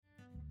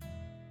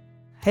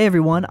Hey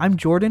everyone, I'm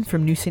Jordan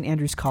from New St.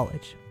 Andrews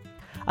College.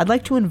 I'd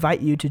like to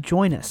invite you to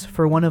join us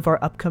for one of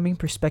our upcoming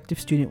prospective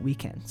student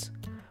weekends.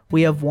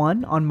 We have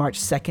one on March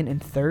 2nd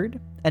and 3rd,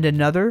 and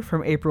another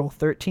from April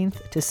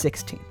 13th to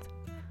 16th.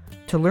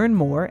 To learn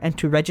more and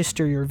to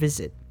register your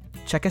visit,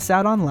 check us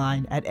out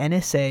online at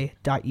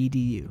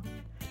nsa.edu.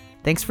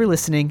 Thanks for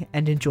listening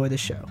and enjoy the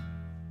show.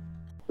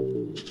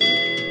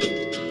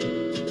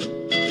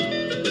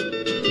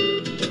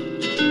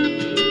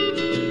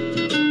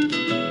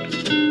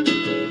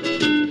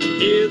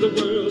 Hear the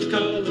world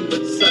calling,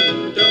 but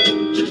son,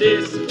 don't you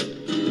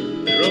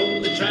listen. They're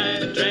only trying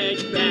to drag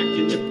you back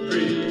into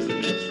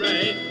prison, that's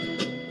right.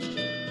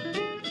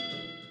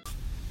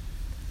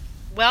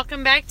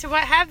 Welcome back to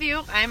What Have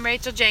You. I'm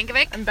Rachel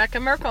Jankovic. I'm Becca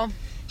Merkel.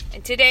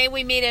 And today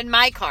we meet in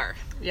my car.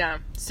 Yeah,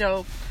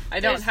 so I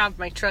don't have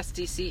my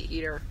trusty seat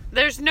heater.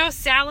 There's no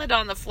salad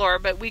on the floor,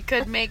 but we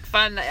could make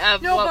fun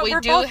of what we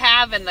do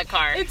have in the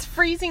car. It's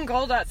freezing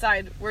cold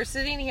outside. We're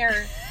sitting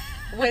here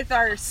with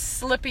our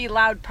slippy,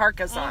 loud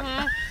parkas on.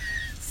 Mm-hmm.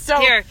 So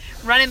Here,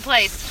 run in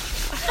place.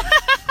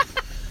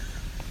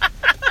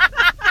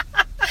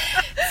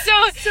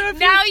 So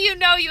now you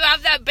know you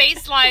have that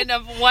baseline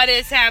of what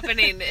is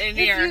happening in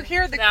here. If you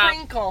hear the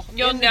crinkle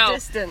in the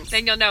distance.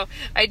 Then you'll know.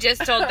 I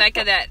just told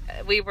Becca that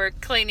we were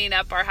cleaning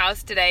up our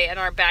house today, and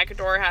our back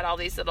door had all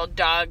these little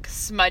dog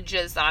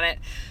smudges on it.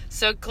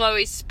 So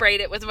Chloe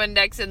sprayed it with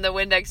Windex, and the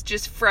Windex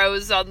just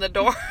froze on the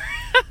door.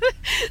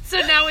 So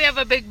now we have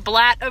a big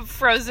blat of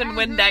frozen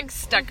Windex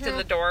stuck to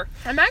the door.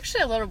 I'm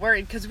actually a little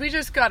worried because we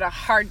just got a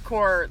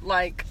hardcore,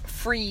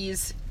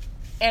 freeze,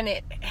 and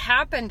it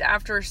happened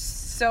after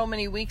so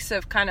many weeks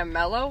of kind of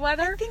mellow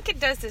weather. I think it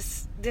does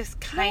this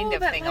kind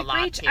of thing a lot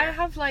Rach, here. I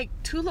have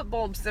tulip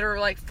bulbs that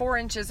are 4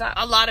 inches up.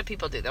 A lot of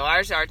people do, though.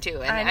 Ours are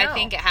too. And I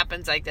think it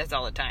happens like this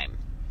all the time.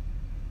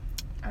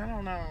 I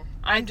don't know.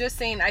 I'm just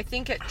saying, I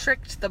think it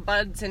tricked the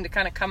buds into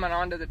kind of coming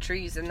onto the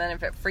trees, and then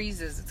if it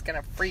freezes, it's going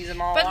to freeze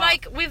them all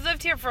up. We've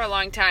lived here for a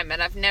long time,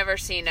 and I've never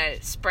seen a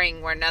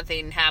spring where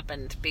nothing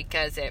happened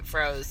because it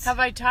froze. Have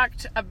I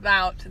talked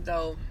about,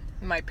 though,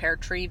 my pear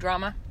tree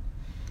drama?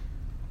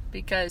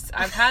 Because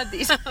I've had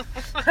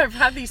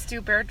these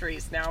two pear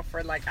trees now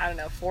for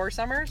 4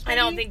 summers. Maybe? I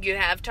don't think you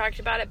have talked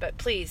about it, but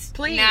please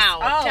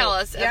now tell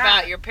us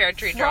about your pear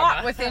tree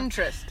drama. With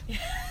interest.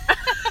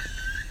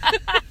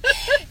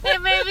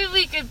 And maybe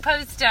we could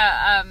post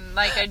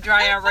a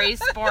dry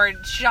erase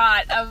board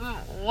shot of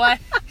what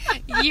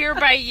year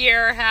by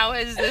year, how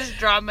has this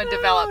drama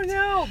developed? Oh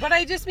no, but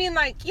I just mean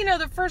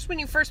when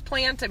you first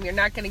plant them, you're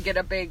not going to get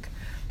a big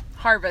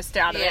harvest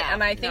out of it.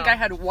 And I think I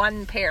had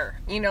one pear,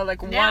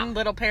 one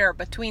little pear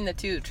between the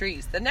two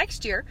trees. The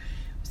next year,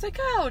 it was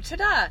oh,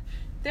 ta-da,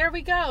 there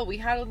we go. We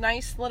had a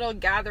nice little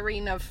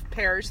gathering of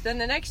pears. Then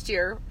the next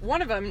year,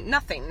 one of them,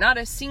 nothing, not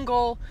a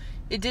single,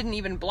 it didn't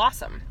even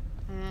blossom.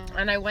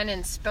 And I went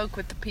and spoke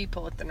with the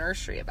people at the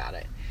nursery about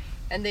it.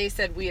 And they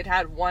said we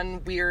had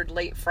one weird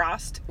late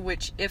frost,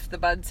 which if the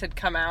buds had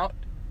come out,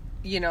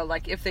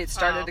 if they'd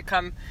started to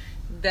come,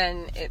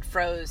 then it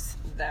froze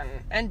then.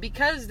 And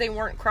because they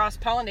weren't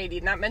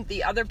cross-pollinating, that meant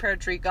the other pear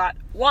tree got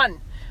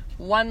one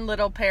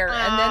little pear,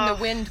 and then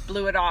the wind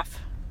blew it off.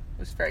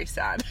 It was very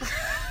sad.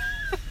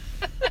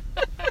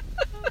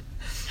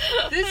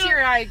 This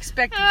year I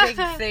expect big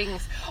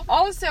things.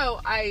 Also,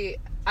 I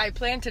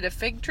planted a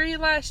fig tree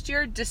last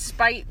year,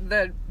 despite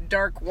the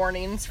dark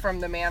warnings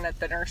from the man at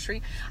the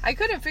nursery. I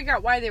couldn't figure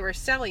out why they were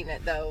selling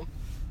it, though.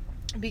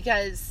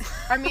 Because,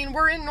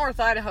 we're in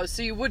North Idaho,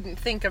 so you wouldn't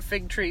think a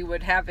fig tree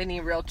would have any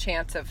real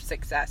chance of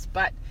success.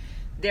 But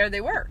there they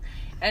were.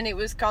 And it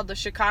was called the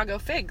Chicago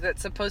fig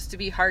that's supposed to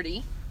be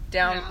hardy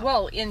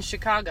in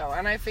Chicago.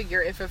 And I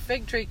figure if a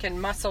fig tree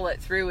can muscle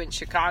it through in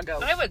Chicago,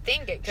 I would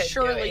think it could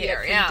surely do it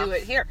here. It can do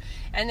it here.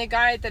 And the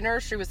guy at the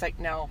nursery was like,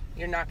 no,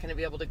 you're not going to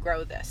be able to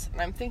grow this. And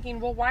I'm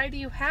thinking, well, why do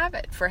you have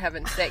it, for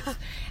heaven's sakes?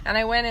 And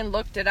I went and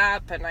looked it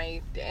up, and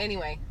I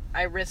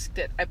risked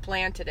it. I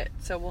planted it.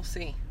 So we'll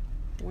see.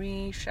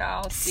 We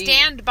shall see.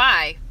 Stand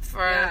by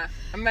for... Yeah,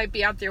 I might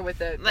be out there with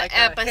a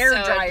episode hair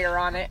dryer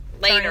on it.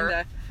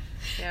 Later.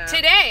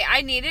 Today,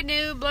 I need a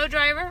new blow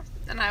dryer,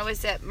 and I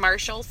was at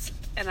Marshall's,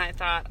 and I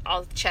thought,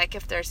 I'll check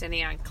if there's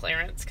any on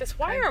clearance. Because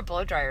why are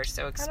blow dryers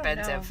so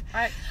expensive?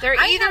 They're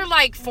either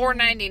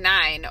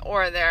 $4.99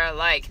 or they're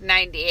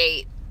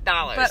 $98.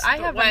 But I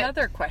have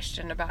another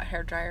question about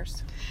hair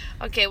dryers.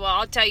 Okay, well,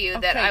 I'll tell you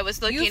that I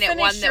was looking at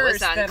one that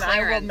was on then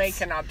clearance. I will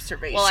make an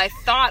observation. Well, I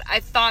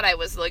thought I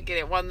was looking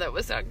at one that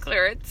was on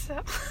clearance.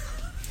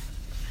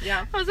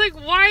 Yeah. I was like,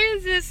 why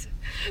does this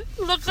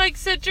look like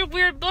such a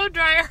weird blow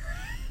dryer?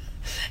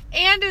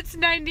 And it's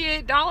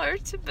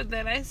 $98, but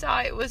then I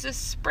saw it was a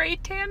spray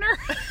tanner.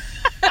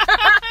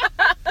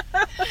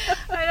 I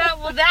thought,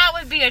 well, that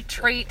would be a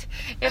treat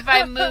if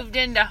I moved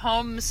into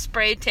home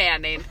spray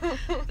tanning.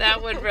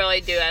 That would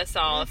really do us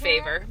all a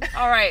favor.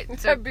 All right,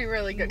 so that'd be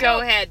really good. Go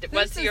ahead.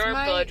 What's your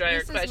blow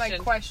dryer question? This is my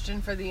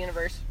question for the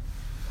universe.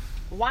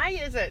 Why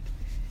is it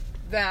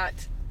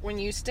that when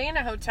you stay in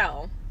a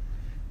hotel,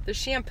 the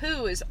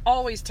shampoo is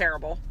always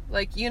terrible,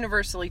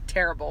 universally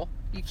terrible?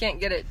 You can't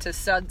get it to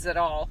suds at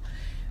all.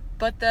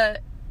 But the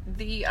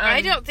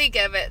I don't think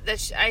of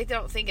it. I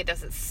don't think it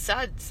does. It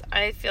suds.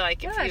 I feel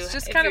like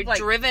if you're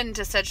driven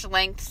to such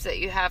lengths that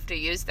you have to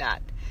use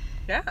that.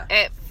 Yeah.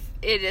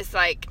 It is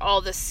like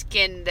all the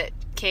skin that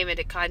came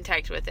into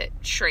contact with it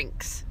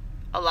shrinks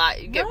a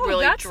lot. You get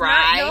really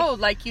dry.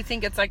 Like you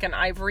think it's like an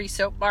ivory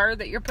soap bar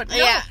that you're putting.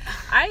 Yeah.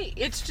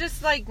 It's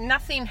just like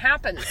nothing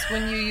happens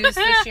when you use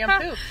the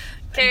shampoo.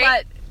 Okay.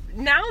 But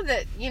now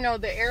that,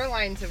 the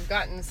airlines have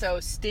gotten so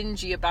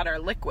stingy about our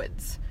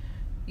liquids,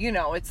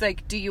 it's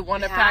like, do you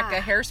want to pack a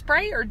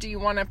hairspray or do you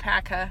want to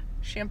pack a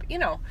shampoo?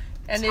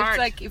 And it's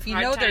like, if you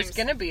know there's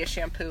going to be a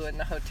shampoo in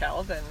the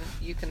hotel, then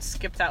you can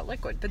skip that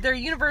liquid. But they're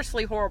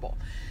universally horrible.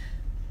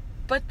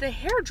 But the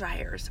hair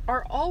dryers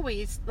are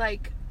always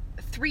like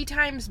 3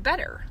 times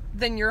better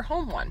than your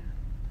home one.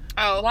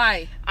 Oh.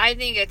 Why? I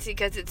think it's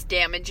because it's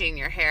damaging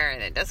your hair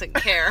and it doesn't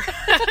care.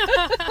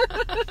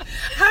 I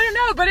don't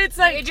know, but it's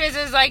like... It just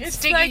is like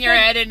sticking your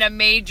head in a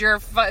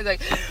major...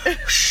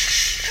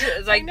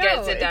 It's like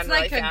gets it done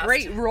really fast. It's like a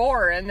great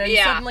roar, and then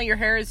suddenly your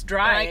hair is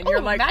dry, and you're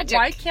like, magic.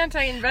 Why can't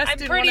I invest in one of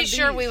these? I'm pretty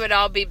sure we would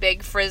all be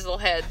big frizzle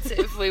heads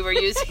if we were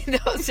using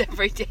those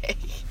every day.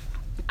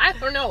 I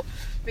don't know,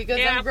 because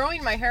I'm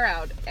growing my hair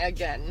out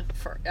again.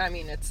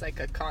 It's like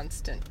a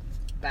constant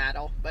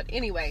battle. But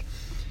anyway,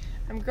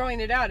 I'm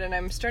growing it out, and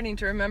I'm starting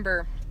to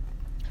remember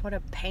what a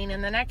pain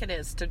in the neck it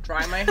is to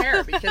dry my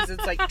hair, because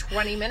it's like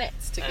 20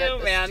 minutes to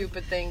get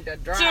stupid thing to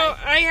dry. So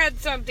I had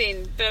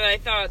something that I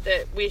thought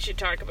that we should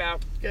talk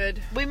about.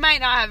 Good. We might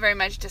not have very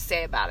much to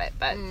say about it,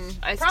 but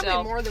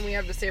probably more than we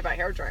have to say about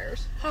hair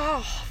dryers.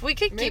 Oh, we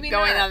could keep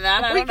going on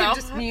that. I don't know. We could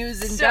just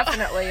muse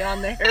indefinitely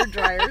on the hair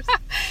dryers.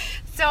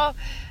 So,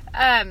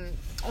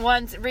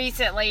 once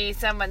recently,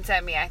 someone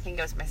sent me, I think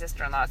it was my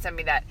sister-in-law, sent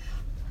me that.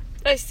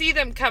 I see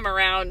them come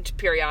around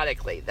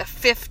periodically. The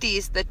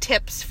 50s, the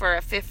tips for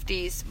a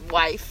 50s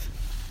wife.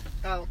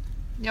 Oh.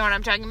 You know what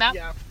I'm talking about?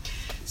 Yeah.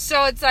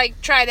 So it's like,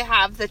 try to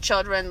have the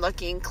children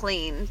looking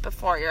clean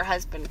before your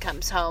husband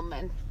comes home.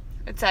 And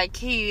it's like,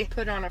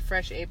 put on a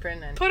fresh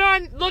apron and...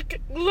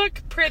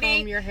 Look pretty.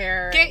 Comb your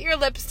hair. Get your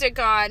lipstick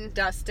on.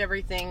 Dust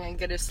everything and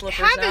get his slippers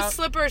out. Have his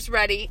slippers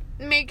ready.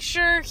 Make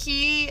sure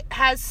he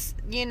has,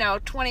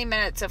 20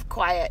 minutes of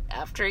quiet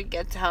after he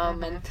gets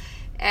home. Mm-hmm.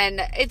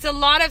 And it's a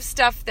lot of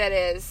stuff that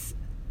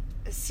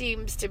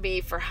seems to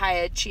be for high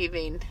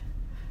achieving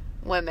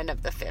women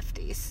of the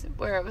 50s,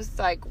 where it was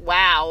like,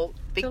 wow,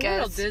 because it's a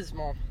little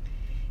dismal.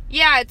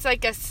 Yeah, it's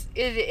like it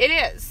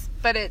is,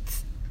 but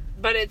it's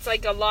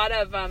like a lot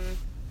of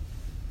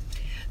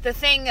the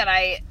thing that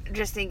I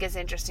just think is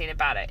interesting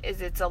about it is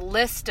it's a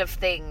list of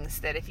things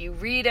that if you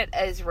read it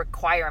as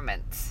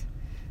requirements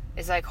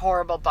is like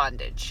horrible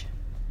bondage.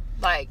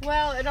 Like,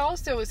 well, it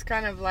also is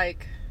kind of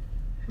like,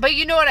 but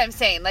you know what I'm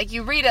saying? Like,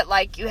 you read it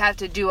like you have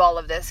to do all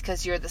of this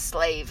because you're the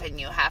slave and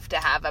you have to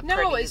have a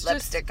pretty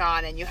lipstick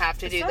on and you have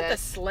to do this. It's not the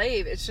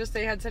slave. It's just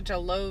they had such a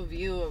low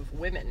view of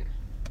women.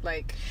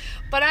 Like,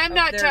 but I'm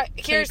not...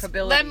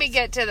 let me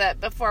get to that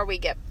before we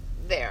get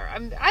there.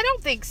 I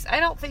don't think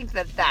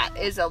that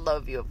is a low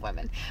view of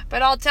women.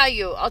 But I'll tell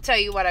you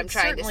what I'm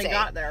trying to say. Certainly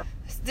got there.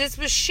 This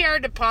was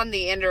shared upon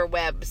the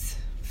interwebs,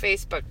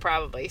 Facebook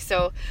probably.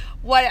 So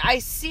what I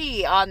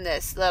see on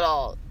this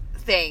little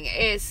thing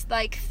is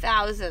like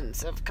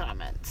thousands of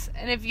comments,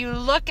 and if you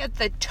look at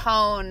the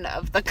tone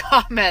of the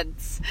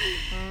comments,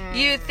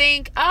 you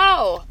think,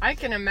 oh, I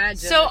can imagine.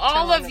 So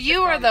all of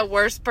you are the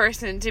worst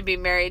person to be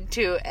married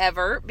to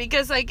ever,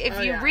 because like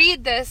if you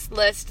read this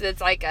list,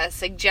 that's like a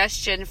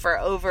suggestion for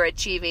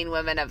overachieving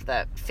women of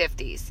the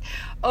 50s,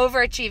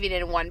 overachieving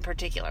in one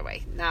particular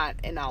way, not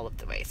in all of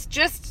the ways.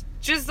 Just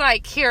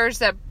like,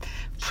 here's a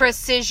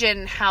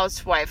precision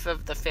housewife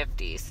of the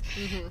 50s.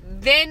 Mm-hmm.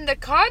 Then the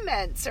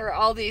comments are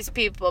all these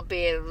people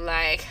being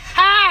like,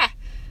 ha!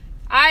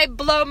 I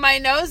blow my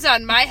nose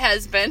on my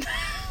husband.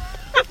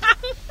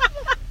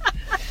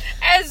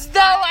 As though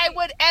I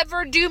would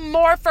ever do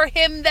more for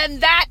him than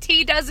that.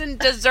 He doesn't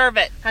deserve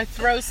it. I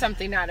throw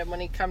something at him when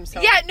he comes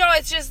home. Yeah, no,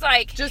 it's just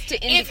like, just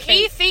to indicate. If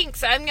he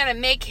thinks I'm going to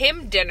make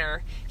him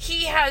dinner,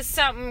 he has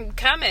something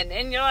coming.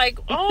 And you're like,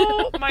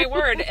 oh my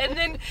word. And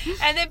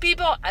then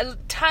people,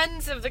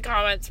 tons of the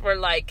comments were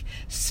like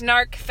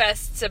snark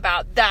fests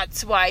about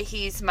that's why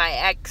he's my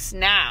ex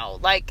now.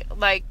 Like,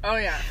 oh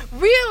yeah.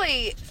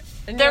 Really?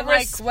 And the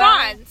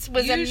response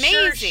was amazing.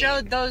 You sure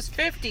showed those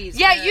 50s.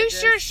 Yeah, you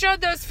sure showed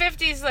those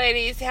 50s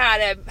ladies how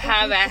to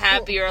have a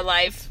happier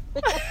life.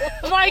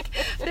 Like,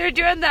 they're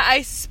doing the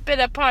I spit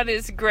upon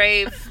his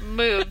grave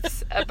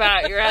moves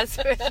about your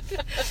husband.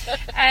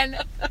 And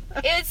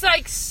it's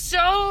like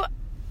so,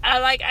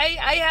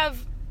 I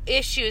have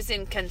issues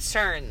and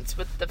concerns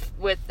with the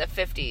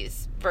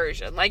 50s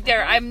version. Like,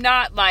 I'm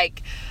not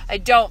like, I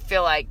don't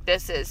feel like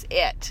this is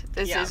it.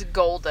 This is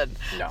golden.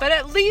 No. But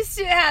at least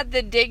it had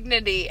the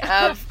dignity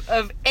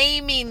of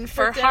aiming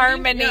for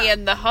harmony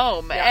in the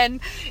home. Yeah.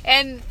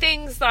 And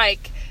things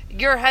like,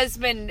 your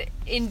husband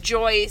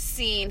enjoys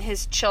seeing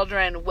his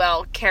children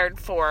well cared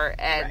for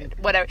and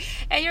whatever.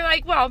 And you're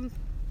like, well,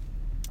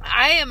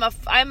 I'm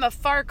a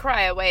far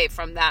cry away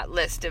from that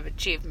list of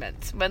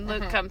achievements. When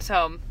Luke comes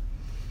home,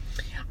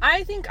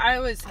 I think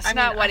That's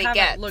not what he I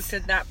gets. haven't looked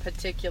at that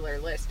particular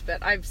list,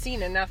 but I've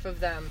seen enough of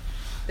them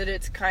that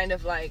it's kind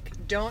of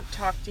like, don't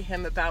talk to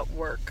him about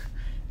work.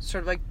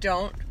 Sort of like,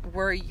 don't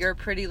worry your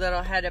pretty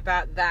little head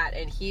about that.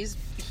 And he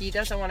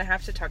doesn't want to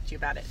have to talk to you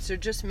about it. So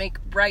just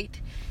make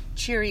bright,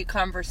 cheery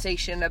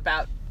conversation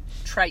about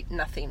trite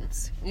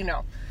nothings. You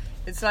know,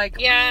 it's like,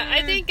 yeah,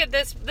 I think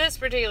this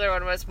particular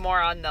one was more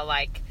on the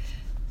like,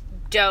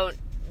 don't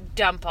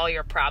dump all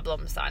your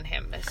problems on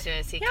him as soon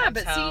as he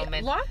comes home.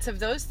 See, lots of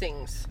those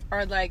things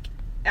are like,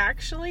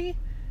 actually,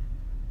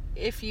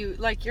 if you,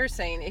 like you're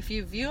saying, if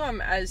you view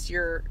them as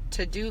your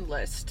to-do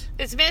list,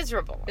 it's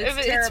miserable.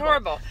 It's It's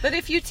horrible. But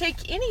if you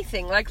take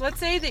anything, like let's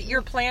say that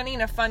you're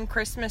planning a fun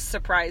Christmas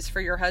surprise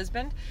for your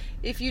husband,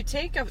 if you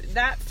take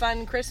that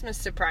fun Christmas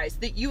surprise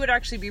that you would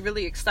actually be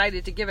really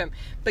excited to give him,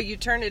 but you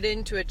turn it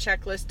into a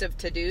checklist of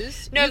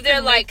to-dos, No, you they're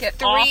can like make it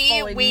 3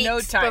 awful in weeks no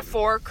time.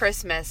 before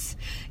Christmas.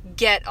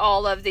 Get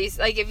all of these.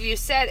 Like if you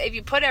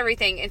put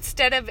everything,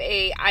 instead of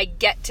I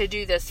get to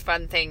do this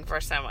fun thing for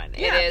someone.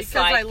 Yeah, it is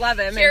because like, I love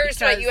him. Here's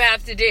what you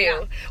have to do.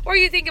 Yeah. Or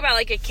you think about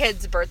like a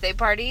kid's birthday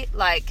party.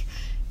 Like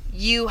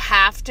you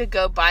have to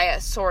go buy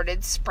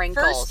assorted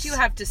sprinkles. First, you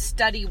have to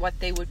study what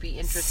they would be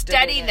interested in.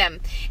 Study them.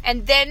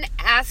 And then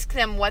ask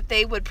them what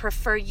they would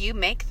prefer you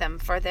make them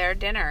for their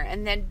dinner.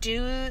 And then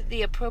do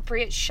the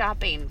appropriate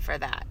shopping for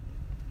that.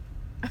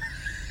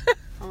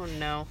 Oh,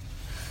 no.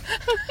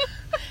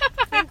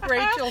 I think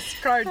Rachel's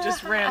car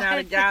just ran out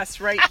of gas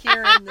right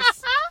here in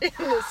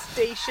the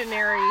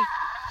stationary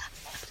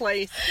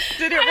place.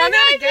 Did it run out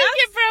of gas? I think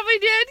it probably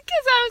did,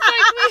 because I was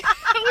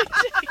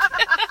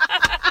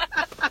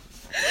like,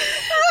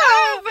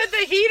 oh, but the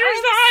heater's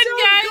on, so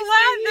guys.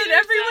 glad The that heater's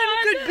everyone on.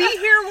 could be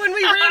here when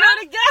we ran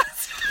out of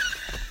gas.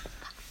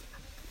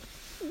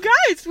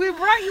 Guys, we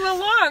brought you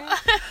along on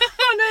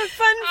a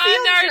fun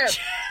field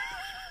trip.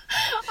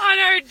 On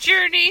our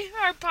journey,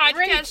 our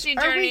podcasting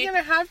Rach, journey. are we going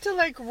to have to,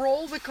 like,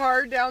 roll the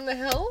car down the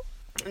hill?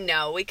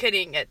 No, we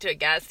couldn't get to a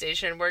gas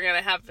station. We're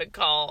going to have to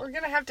call. We're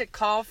going to have to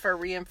call for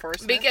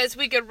reinforcements. Because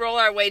we could roll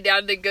our way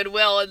down to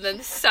Goodwill and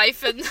then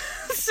siphon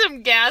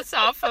some gas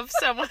off of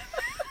someone.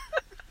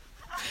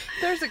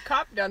 There's a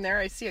cop down there.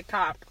 I see a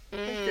cop.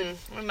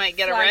 We might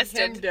get Flag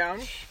arrested. him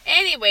down.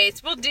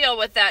 Anyways, we'll deal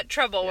with that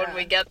trouble when Yeah.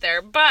 we get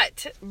there.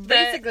 But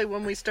Basically,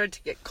 when we start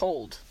to get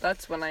cold,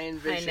 that's when I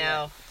envision I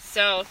know.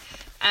 So,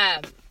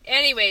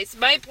 anyways,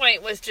 my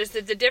point was just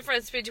that the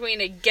difference between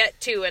a get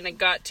to and a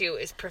got to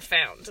is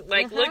profound.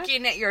 Like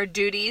looking at your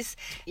duties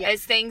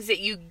as things that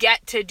you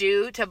get to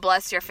do to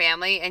bless your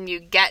family, and you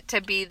get to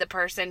be the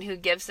person who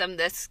gives them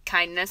this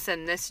kindness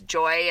and this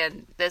joy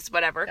and this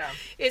whatever,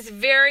 is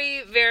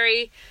very,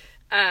 very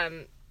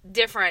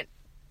different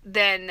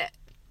than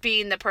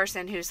being the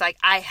person who's like,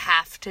 I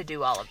have to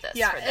do all of this.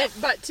 Yeah, for them.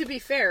 but to be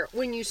fair,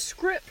 when you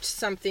script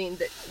something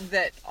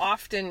that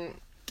often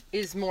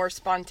is more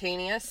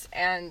spontaneous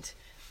and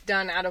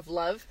done out of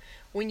love,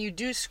 when you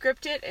do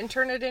script it and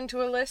turn it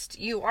into a list,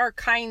 you are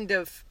kind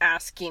of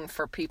asking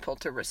for people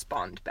to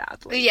respond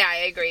badly. Yeah, I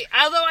agree.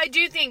 Although I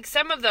do think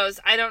some of those,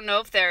 I don't know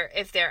if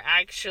they're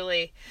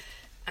actually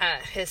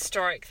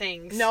historic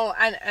things. No,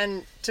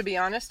 and to be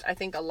honest, I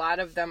think a lot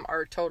of them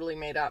are totally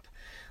made up.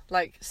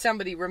 Like,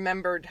 somebody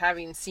remembered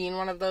having seen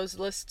one of those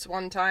lists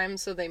one time,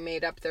 so they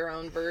made up their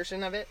own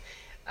version of it.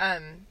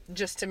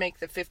 Just to make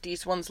the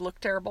 50s ones look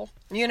terrible,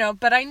 you know,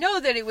 but I know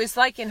that it was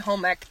like in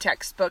home ec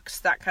textbooks,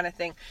 that kind of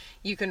thing.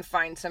 You can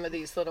find some of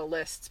these little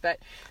lists, but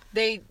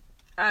they,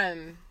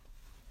 if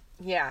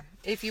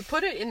you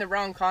put it in the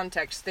wrong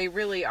context, they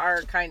really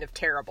are kind of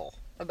terrible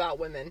about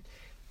women.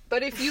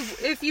 But if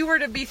you were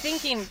to be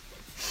thinking,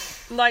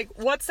 like,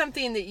 what's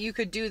something that you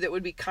could do that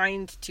would be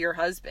kind to your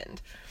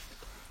husband,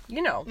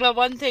 you know. Well,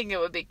 one thing that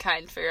would be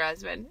kind for your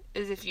husband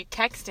is if you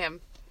text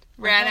him,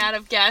 ran out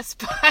of gas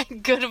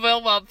behind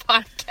Goodwill while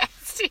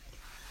podcasting.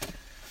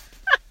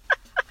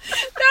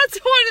 That's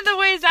one of the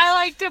ways I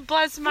like to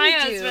bless my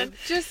husband.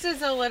 Just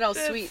as a little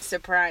sweet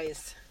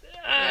surprise.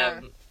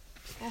 I'm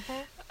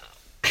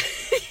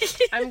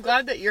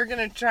glad that you're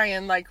going to try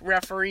and, like,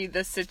 referee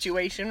this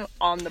situation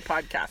on the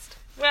podcast.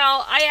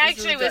 Well, I This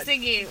actually is was good.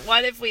 thinking,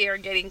 what if we are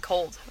getting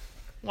cold?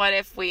 What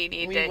if we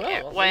need We to?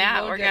 will. Well, yeah,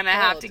 We will we're get gonna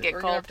have cold. to get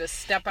We're cold. gonna have to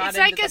step out It's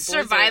into like a the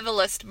blizzard.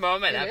 survivalist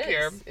moment up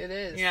here. It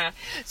is. Yeah.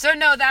 So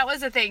no, that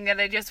was a thing that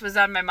I just was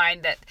on my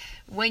mind, that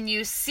when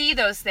you see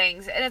those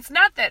things, and it's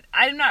not that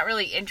I'm not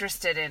really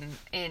interested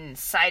in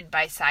side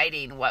by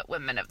siding what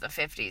women of the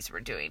 50s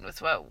were doing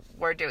with what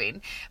we're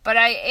doing, but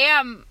I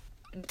am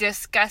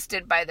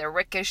disgusted by the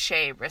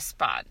ricochet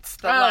response.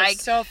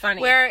 So funny.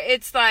 Where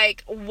it's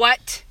like,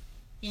 what?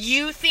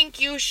 You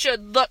think you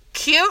should look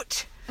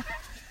cute?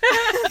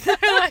 They're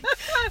like,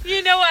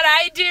 you know what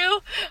I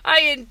do? I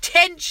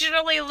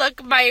intentionally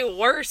look my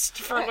worst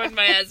for when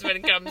my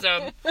husband comes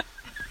home.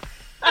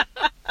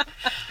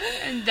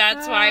 And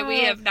that's why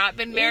we have not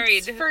been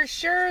married. It's for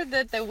sure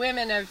that the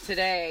women of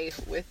today,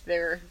 with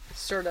their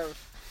sort of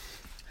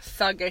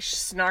thuggish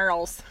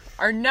snarls,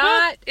 are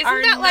not.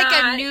 Isn't that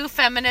like a new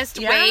feminist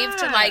wave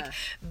to Yeah. like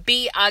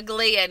be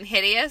ugly and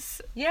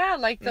hideous? Yeah,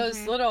 like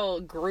those little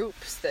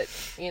groups that,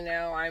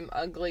 I'm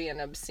ugly and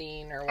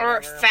obscene or whatever.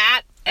 Or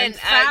fat and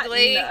fat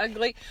ugly. and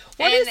ugly.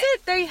 What And- is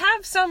it? They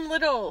have some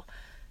little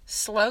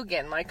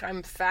slogan like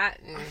I'm fat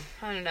and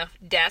I don't know,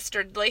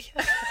 dastardly.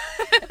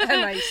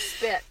 and I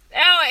spit.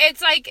 Oh,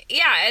 it's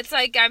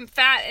like I'm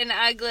fat and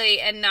ugly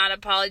and not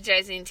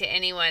apologizing to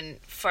anyone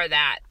for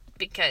that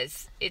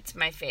because it's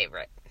my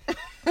favorite.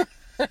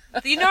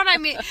 You know what I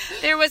mean?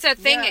 There was a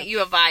thing at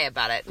U of I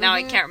about it. Now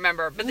I can't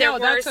remember, but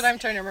that's what I'm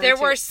trying to remember. There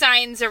too. were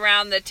signs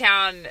around the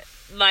town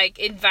like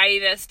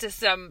inviting us to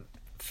some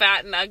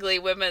fat and ugly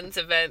women's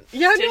event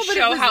Yeah, to no, but it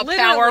show was how literally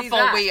powerful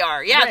that. we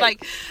are. Yeah, Right.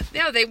 like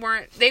no, they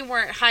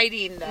weren't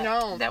hiding that.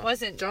 No, that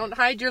wasn't. Don't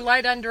hide your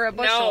light under a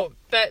bushel. No,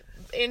 but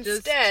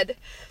instead,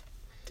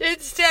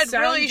 Sound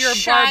really your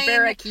shine.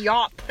 barbaric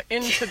yawp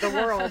into the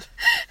world.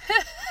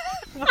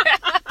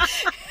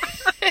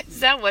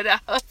 Is that what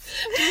else?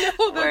 No,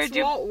 that's Where'd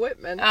you- Walt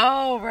Whitman.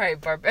 Oh, right,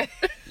 Barbara.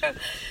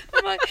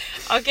 I'm like,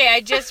 okay,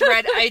 I just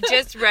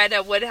read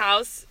a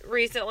Woodhouse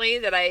recently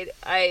that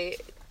I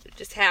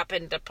just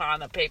happened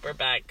upon a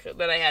paperback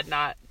that I had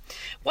not.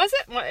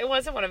 It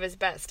wasn't one of his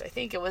best. I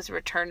think it was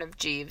Return of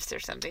Jeeves or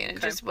something.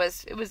 It just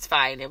was. It was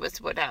fine. It was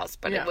Woodhouse,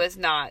 but Yeah. it was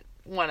not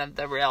one of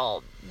the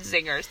real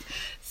zingers.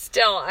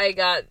 Still, I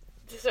got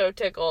so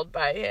tickled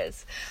by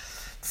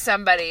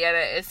somebody, and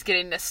it's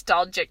getting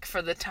nostalgic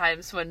for the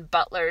times when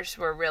butlers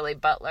were really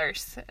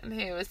butlers, and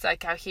he was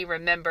like how he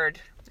remembered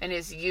in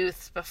his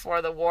youth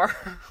before the war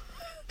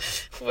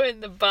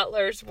when the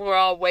butlers were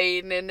all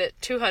weighing in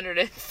at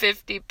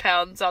 250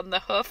 pounds on the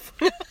hoof.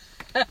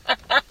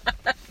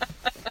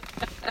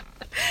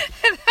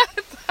 And I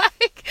was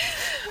like,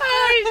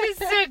 oh, he's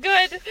just so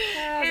good.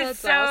 Yeah, He's that's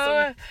so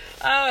awesome.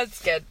 Oh,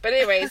 it's good. But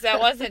anyways, that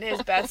wasn't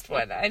his best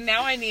one. And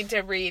now I need to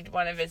read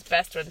one of his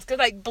best ones. Because,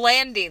 like,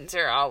 Blandings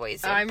are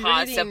always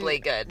impossibly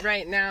good.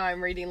 Right now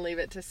I'm reading Leave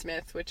It to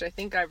Smith, which I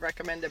think I've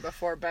recommended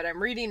before, but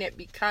I'm reading it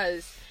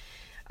because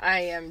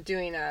I am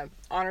doing a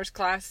honors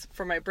class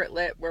for my Brit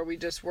Lit where we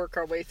just work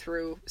our way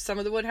through some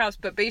of the Woodhouse,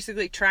 but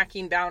basically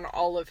tracking down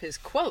all of his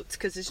quotes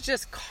because it's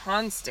just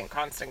constant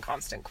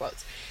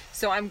quotes.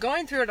 So I'm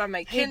going through it on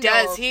my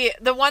Kindle. He does.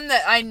 The one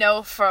that I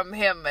know from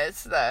him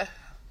is the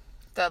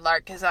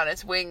lark is on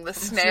his wing, the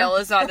snail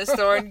is on his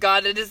thorn,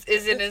 God is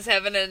in his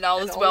heaven, and all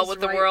is well with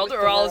the world,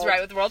 or all is right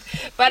with the world.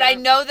 But I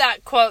know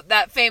that quote,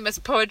 that famous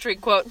poetry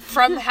quote,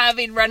 from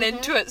having run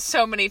into it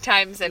so many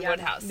times in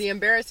Woodhouse. The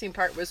embarrassing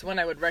part was when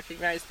I would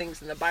recognize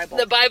things in the Bible.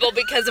 The Bible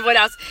because of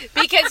Woodhouse.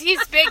 Because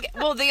he's big.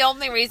 Well, the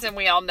only reason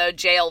we all know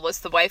Jael was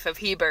the wife of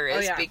Heber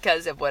is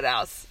because of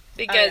Woodhouse.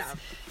 Because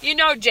you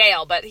know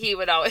Jael, but he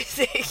would always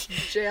say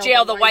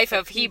Jael the wife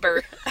of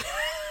Heber.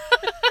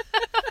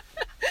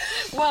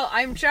 Well,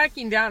 I'm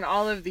tracking down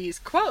all of these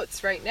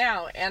quotes right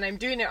now, and I'm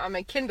doing it on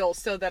my Kindle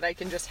so that I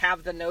can just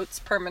have the notes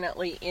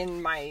permanently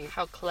in my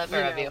How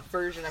clever of you.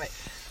 version of it.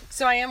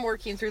 So I am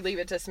working through Leave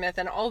It to Smith,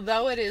 and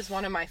although it is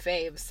one of my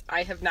faves,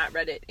 I have not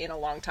read it in a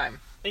long time.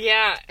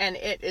 Yeah. And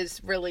it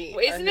is really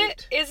Isn't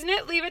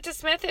it Leave It to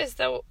Smith is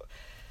the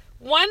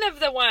one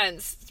of the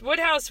ones.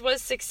 Woodhouse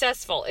was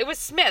successful. It was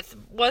Smith.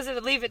 Was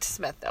it Leave It to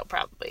Smith though,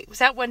 probably. Was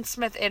that when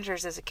Smith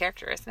enters as a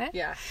character, isn't it?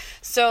 Yeah.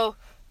 So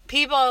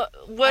I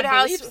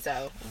believe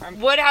so.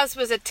 Woodhouse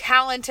was a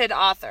talented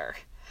author,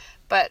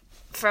 but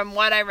from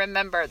what I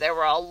remember,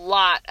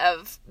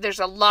 there's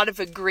a lot of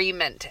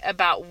agreement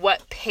about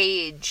what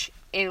page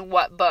in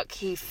what book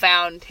he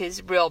found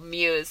his real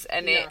muse,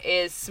 and it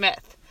is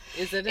Smith.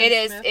 Is it?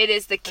 It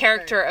is the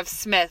character of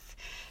Smith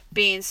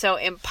being so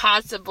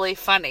impossibly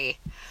funny.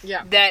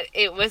 Yeah. That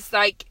it was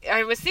like,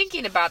 I was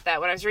thinking about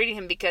that when I was reading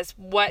him, because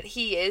what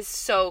he is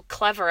so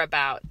clever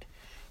about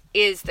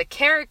is the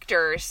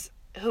characters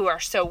who are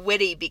so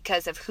witty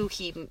because of who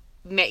he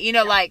met. You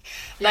know, like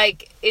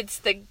it's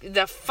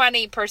the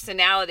funny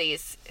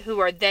personalities who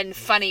are then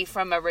funny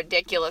from a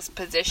ridiculous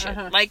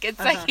position. Like, it's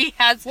like he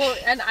has... Well,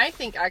 and I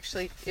think,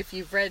 actually, if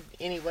you've read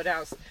any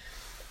Woodhouse,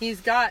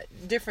 he's got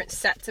different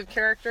sets of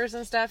characters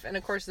and stuff, and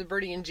of course the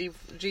Bertie and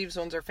Jeeves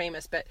ones are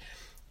famous, but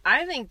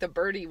I think the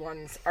Bertie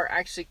ones are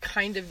actually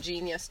kind of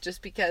genius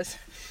just because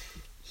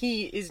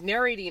he is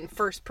narrating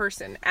first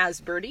person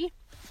as Bertie.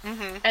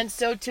 Mm-hmm. And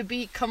so to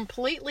be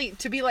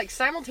like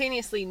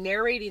simultaneously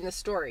narrating the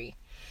story,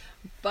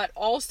 but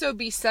also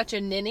be such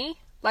a ninny,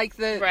 like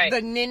the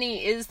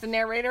ninny is the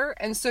narrator,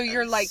 and so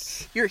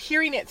you're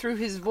hearing it through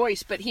his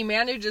voice, but he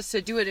manages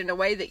to do it in a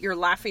way that you're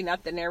laughing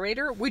at the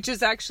narrator, which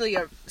is actually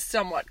a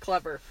somewhat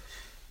clever,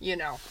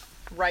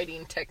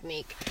 writing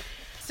technique.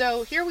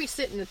 So here we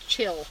sit in the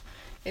chill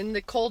in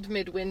the cold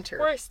midwinter.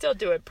 We're still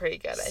doing pretty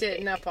good, I think.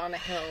 Sitting up on a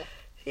hill.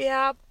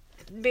 Yeah,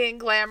 being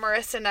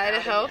glamorous in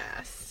Idaho.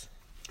 Yes.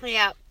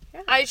 Yeah.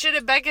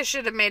 Becca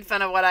should have made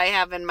fun of what I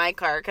have in my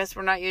car, because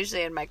we're not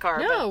usually in my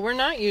car. No, we're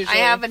not usually.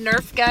 I have a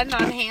Nerf gun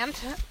on hand.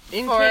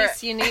 In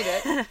case you need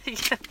it.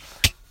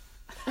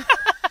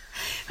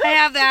 I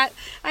have that.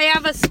 I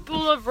have a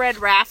spool of red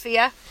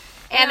raffia.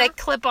 and a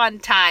clip-on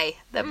tie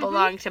that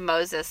belonged to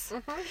Moses.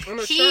 And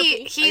a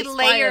He Sharpie. I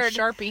layered.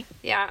 spy a Sharpie.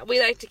 Yeah, we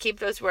like to keep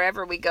those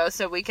wherever we go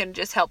so we can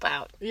just help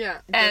out. Yeah,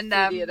 And,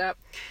 graffiti it up.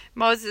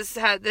 Moses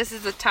this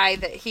is a tie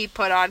that he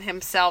put on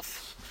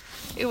himself.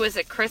 It was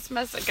at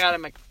Christmas. I got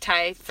him a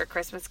tie for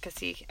Christmas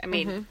because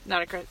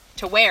not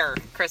to wear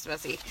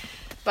Christmassy.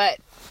 But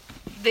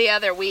the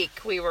other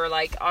week we were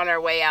like on our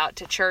way out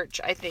to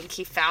church. I think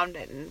he found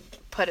it and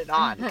put it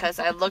on because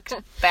I looked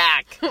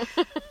back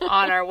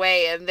on our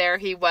way and there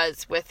he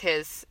was with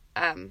his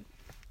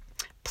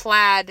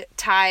plaid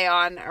tie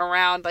on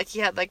around, like he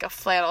had like a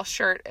flannel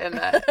shirt and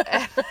a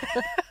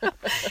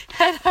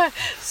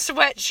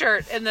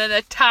sweatshirt and then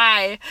a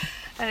tie,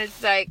 and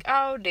it's like,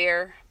 oh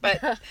dear.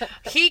 But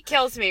he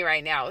kills me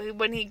right now.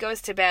 When he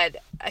goes to bed,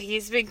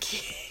 he's been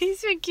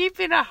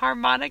keeping a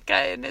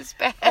harmonica in his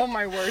bed. Oh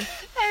my word.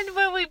 And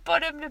when we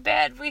put him to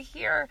bed, we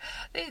hear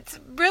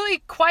it's really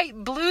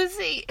quite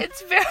bluesy.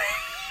 It's very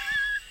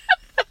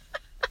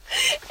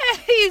and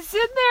he's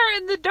in there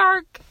in the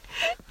dark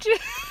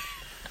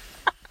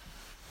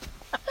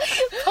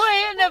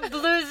playing a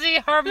bluesy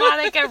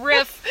harmonica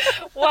riff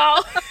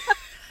while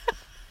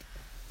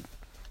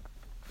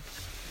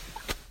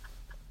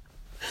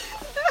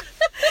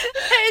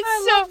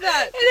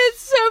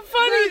it's so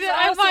funny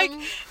that awesome.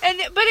 I'm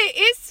like, but it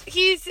is,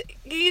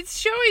 he's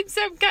showing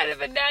some kind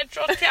of a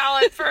natural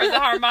talent for the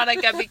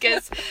harmonica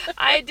because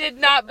I did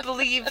not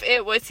believe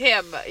it was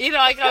him. You know,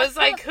 like I was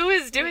like, who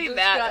is doing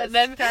that? And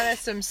then kind of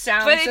some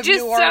sounds but it of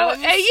just New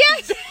Orleans.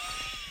 yes.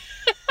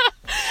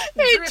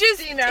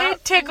 Drifting out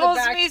It tickles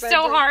from the me back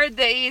so bedroom. hard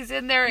that he's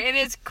in there in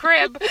his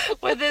crib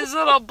with his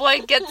little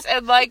blankets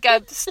and like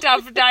a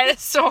stuffed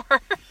dinosaur.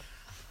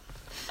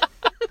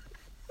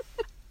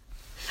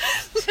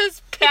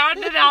 Just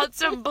pounding out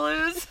some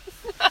blues.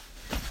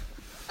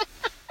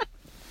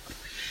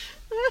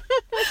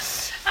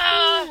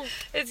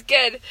 It's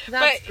good.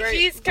 That's but great.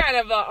 he's kind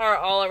of our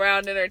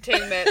all-around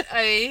entertainment.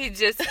 I mean, he's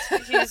just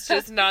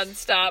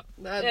nonstop.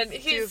 That's and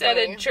he too said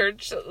funny. in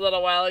church a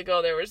little while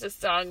ago there was a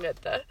song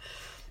that the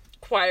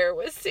choir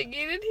was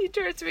singing, and he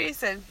turned to me and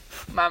said,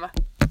 "Mama,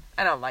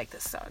 I don't like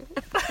this song."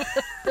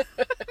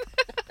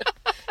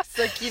 It's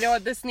like, you know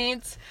what this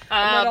needs?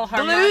 A little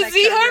bluesy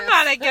riff.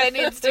 harmonica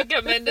needs to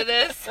come into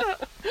this.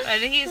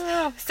 And he's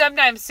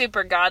sometimes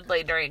super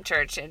godly during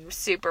church and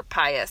super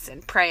pious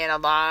and praying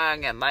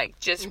along and like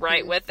just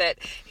right with it.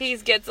 He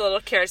gets a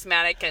little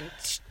charismatic and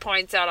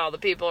points out all the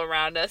people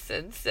around us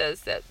and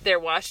says that they're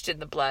washed in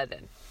the blood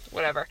and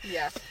whatever.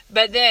 Yeah.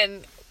 But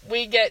then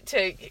we get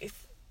to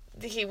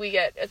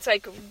it's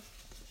like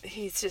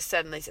he's just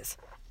suddenly says,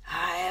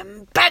 "I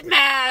am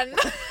Batman."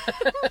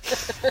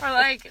 We're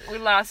like, we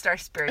lost our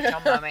spiritual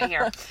moment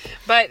here.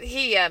 But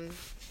he,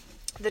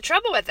 the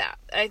trouble with that,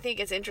 I think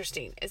is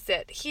interesting, is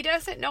that he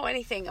doesn't know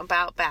anything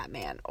about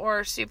Batman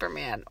or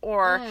Superman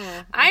or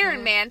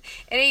Iron Man,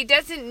 and he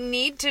doesn't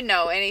need to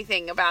know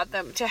anything about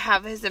them to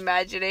have his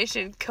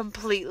imagination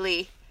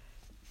completely,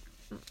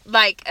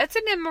 like, it's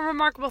a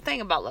remarkable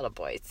thing about little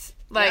boys.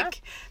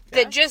 Like,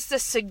 that just the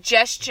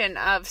suggestion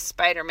of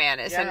Spider-Man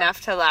is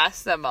enough to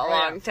last them a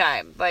long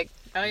time. Like,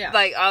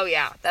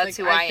 that's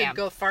who I am. I could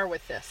go far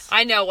with this.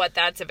 I know what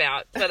that's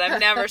about, but I've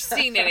never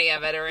seen any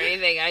of it or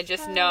anything. I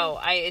just know,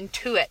 I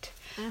intuit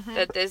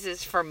that this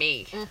is for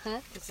me.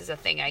 This is a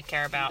thing I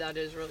care about. That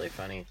is really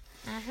funny.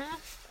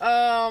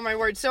 Oh my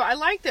word! So I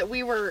like that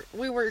we were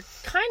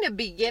kind of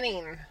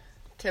beginning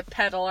to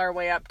pedal our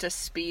way up to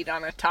speed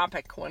on a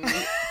topic when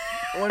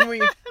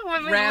we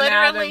ran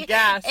out of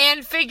gas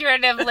and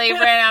figuratively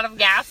ran out of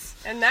gas.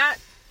 And that,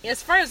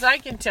 as far as I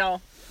can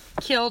tell,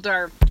 killed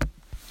our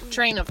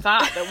train of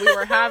thought that we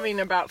were having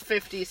about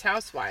 50s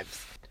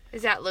housewives.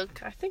 Is that Luke?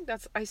 I think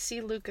I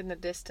see Luke in the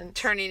distance.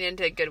 Turning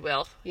into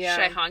Goodwill. Yeah.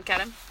 Should I honk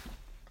at him?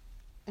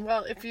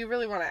 Well, if you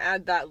really want to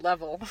add that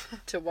level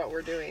to what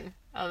we're doing.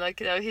 Oh, look,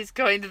 he's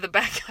going to the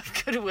back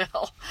of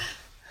Goodwill.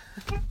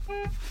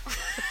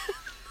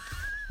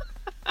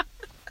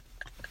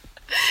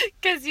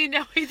 Because he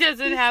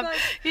doesn't have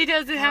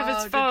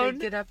his phone. Did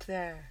they get up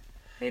there?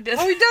 He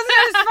doesn't. Oh, he doesn't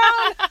have his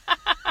phone.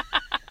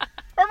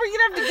 Are we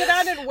gonna have to get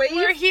out and wait?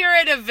 We're here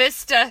at a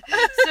vista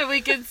so we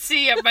can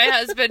see my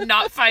husband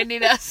not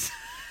finding us.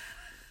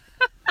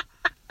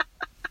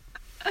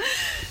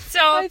 So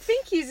I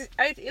think is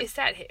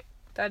that him?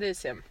 That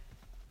is him.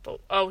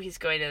 Oh, he's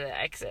going to the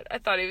exit. I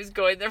thought he was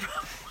going the wrong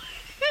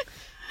way.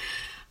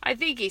 I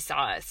think he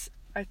saw us.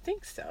 I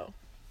think so.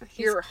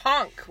 Your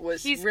honk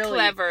was he's really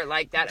clever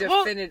like that.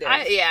 definitive.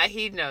 Well,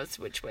 he knows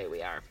which way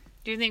we are.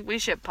 Do you think we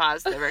should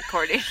pause the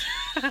recording?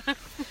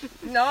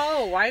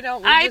 No, why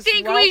don't we? I just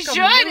think we welcome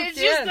should. Luke It's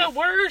just in? the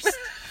worst.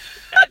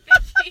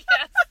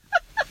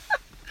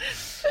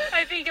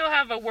 I think he'll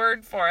have a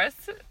word for us.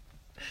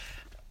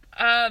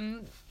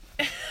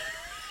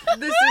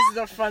 This is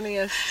the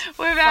funniest.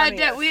 We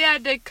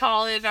had to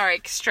call in our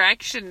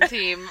extraction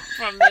team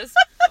from this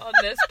on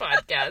this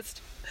podcast.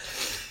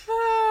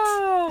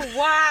 Oh,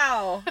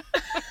 wow.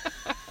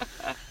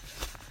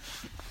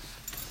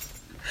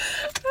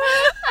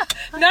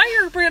 Now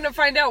you're going to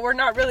find out we're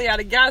not really out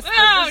of gas, but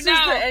Oh, this no.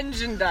 is the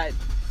engine died.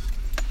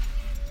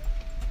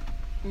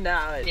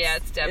 No,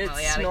 it's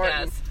definitely out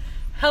snorting. of gas.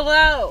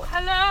 Hello.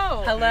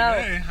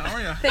 Hey, how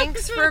are you?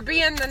 Thanks for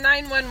being the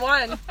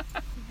 911.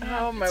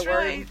 Oh my That's word.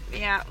 right.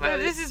 Yeah, well,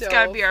 That this is has so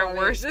got to be our funny.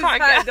 worst This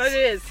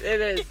podcast.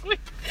 It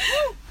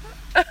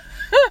is.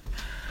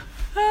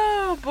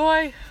 Oh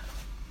boy.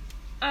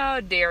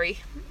 Oh, dearie.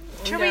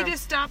 Can we Yeah.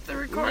 just stop the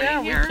recording Yeah,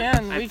 we here?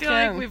 can, I we feel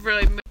can. like we've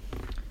really moved.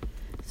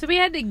 So we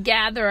had to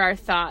gather our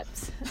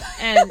thoughts,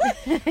 and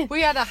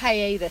We had a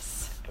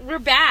hiatus. we're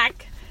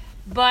back,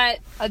 but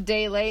A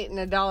day late and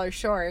 $1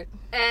 short.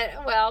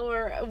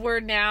 we're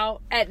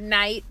now at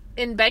night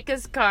in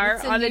Becca's car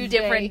It's on a new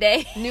different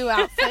day. New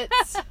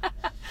outfits.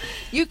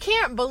 You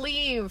can't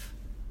believe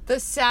the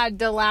sad,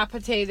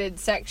 dilapidated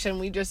section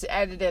we just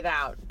edited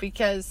out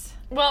because...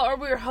 Well, or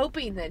we were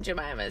hoping that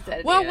Jemima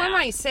said. Well, when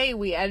I say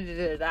we edited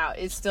it out,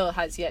 it still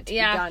has yet to be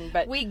done.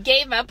 But we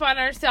gave up on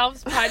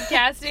ourselves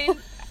podcasting.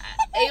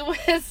 I told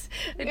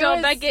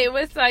was- Becca it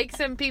was like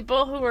some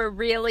people who were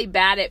really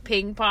bad at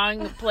playing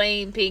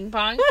ping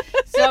pong.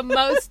 So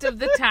most of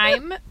the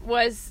time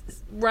was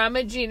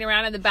rummaging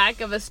around in the back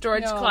of a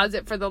storage No.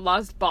 closet for the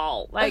lost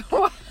ball. Like,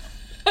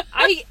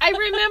 I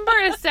remember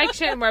a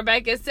section where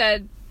Becca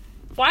said,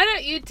 "Why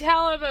don't you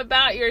tell him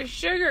about your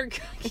sugar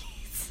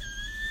cookies?"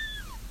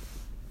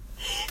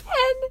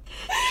 And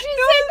she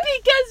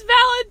said, "Because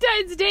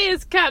Valentine's Day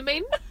is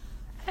coming."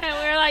 And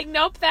we were like,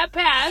 "Nope, that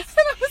passed."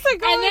 I was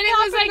like, And then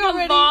it was like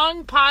already. a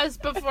long pause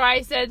before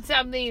I said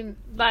something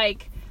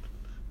like,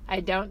 "I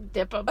don't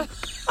dip them."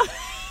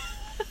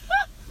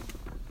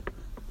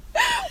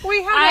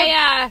 We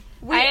had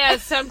I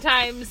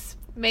sometimes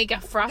make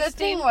a frosting. The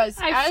thing was,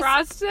 I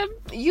frost them.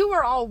 you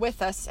were all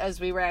with us as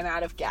we ran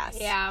out of gas.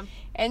 Yeah.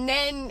 And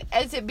then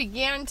as it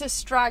began to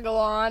straggle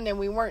on and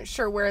we weren't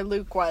sure where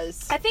Luke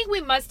was. I think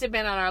we must have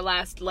been on our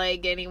last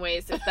leg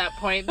anyways at that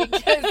point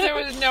because there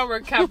was no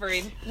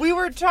recovering.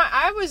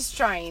 I was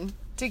trying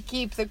to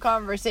keep the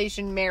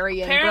conversation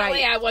merry and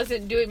Apparently bright. I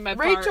wasn't doing my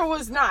part. Rachel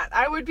was not.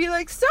 I would be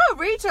like, "So,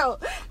 Rachel,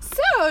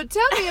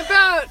 tell me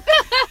about..."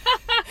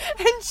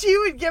 And she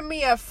would give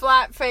me a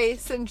flat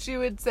face and she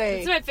would say...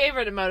 It's my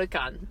favorite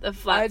emoticon, the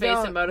flat face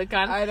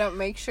emoticon. I don't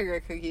make sugar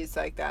cookies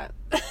like that.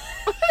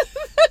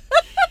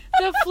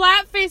 The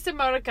flat face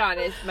emoticon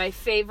is my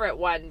favorite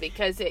one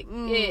because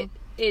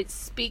it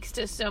speaks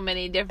to so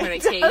many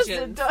different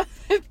occasions.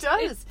 It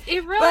does.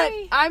 It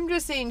really. But I'm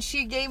just saying,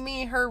 she gave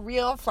me her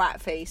real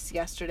flat face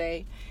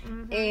yesterday.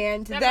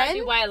 And That then might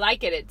be why I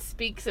like it. It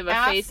speaks of a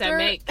face I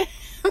make.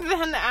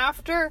 Then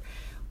after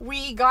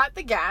we got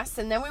the gas,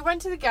 and then we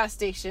went to the gas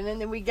station,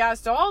 and then we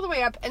gassed all the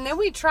way up, and then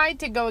we tried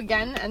to go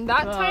again, and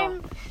that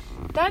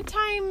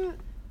time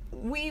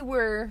we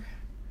were...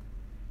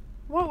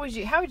 How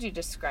would you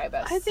describe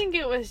us? I think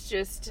it was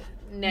just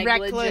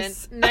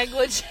Reckless.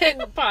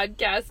 negligent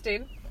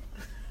podcasting.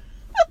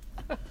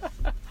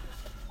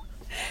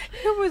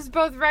 It was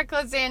both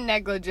reckless and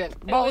negligent.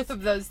 Both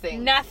of those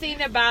things.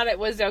 Nothing about it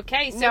was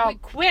okay, so No. we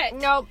quit.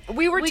 No,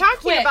 we were We talking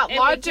quit about and we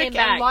logic came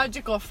back. and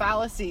logical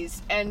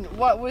fallacies. And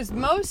what was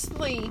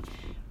mostly,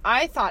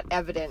 I thought,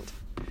 evident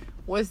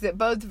was that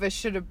both of us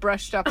should have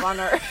brushed up on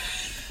our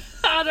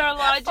On our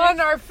logic. on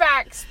our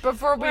facts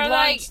before we We're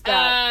launched like,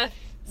 that.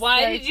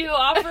 why Like- did you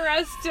offer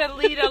us to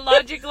lead a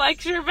logic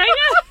lecture,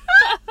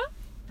 Becca?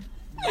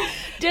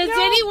 Does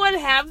No. anyone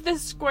have the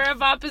square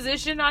of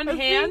opposition on I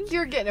hand? think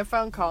you're getting a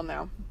phone call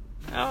now.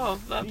 Oh,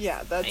 oops.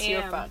 Yeah, that's I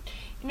your am. phone.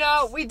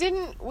 No, we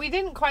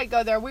didn't quite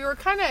go there. We were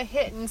kind of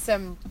hitting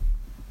some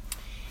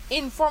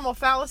informal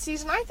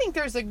fallacies, and I think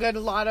there's a good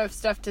lot of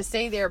stuff to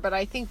say there, but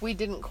I think we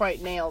didn't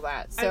quite nail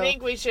that. So I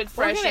think we should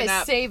we're freshen gonna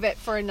up. save it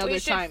for another We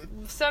should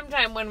time.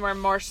 sometime when we're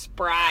more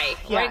spry.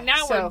 Yeah, Right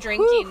now so, we're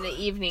drinking whew.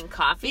 the evening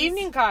coffee.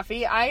 Evening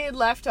coffee. I had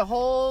left a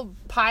whole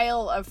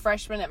pile of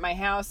freshmen at my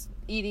house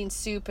eating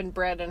soup and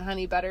bread and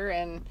honey butter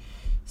and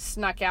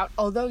snuck out.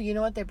 Although, you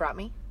know what they brought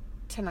me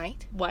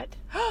tonight? What?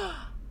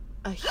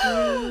 A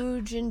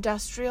huge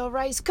industrial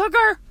rice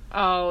cooker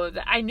Oh,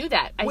 I knew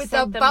that. I with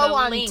sent a them bow the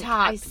on link.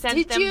 top. I sent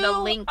Did them you? the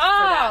link for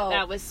that. Oh.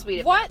 That was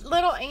sweet of What them.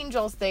 little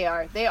angels they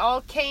are. They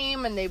all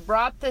came and they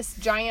brought this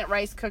giant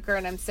rice cooker,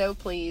 and I'm so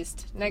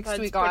pleased. Next That's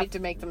week I'll pretty- have to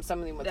make them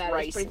something with That is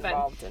rice pretty fun.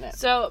 involved in it.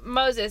 So,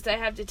 Moses, I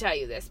have to tell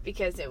you this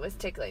because it was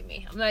tickling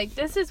me. I'm like,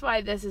 this is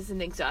why this is an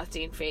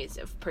exhausting phase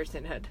of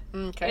personhood.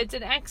 Okay. It's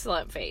an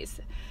excellent phase,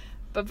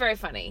 but very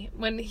funny.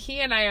 When he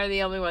and I are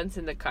the only ones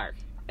in the car,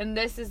 and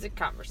this is a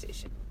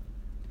conversation.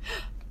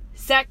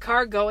 Is that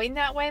car going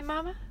that way,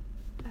 Mama?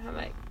 And I'm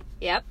like,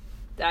 yep,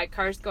 that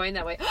car's going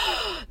that way.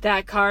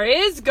 That car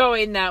is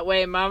going that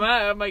way, Mama.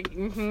 I'm like,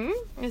 mm-hmm.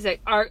 He's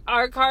like,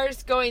 our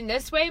car's going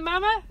this way,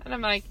 Mama? And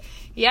I'm like,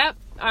 yep,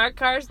 our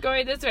car's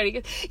going this way. And he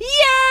goes,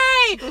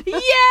 yay!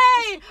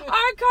 Yay!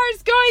 Our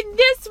car's going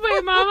this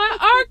way, Mama.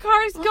 Our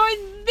car's going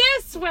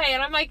this way.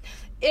 And I'm like,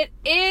 it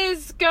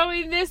is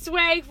going this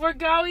way. We're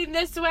going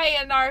this way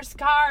in our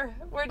car.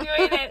 We're doing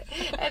it.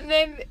 And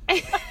then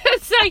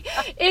it's like,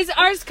 is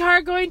our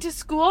car going to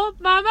school,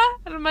 Mama?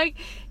 And I'm like,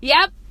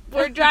 yep,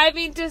 we're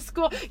driving to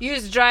school. You're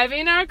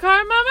driving our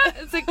car, Mama?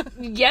 It's like,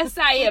 yes,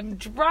 I am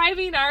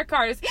driving our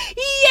cars.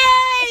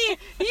 Yay!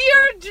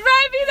 You're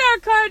driving our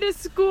car to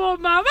school,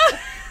 Mama.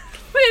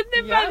 And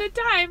then by the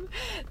time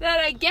that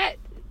I get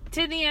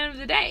to the end of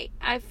the day,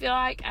 I feel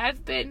like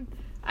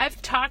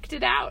I've talked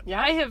it out.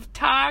 Yeah. I have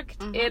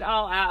talked it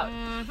all out.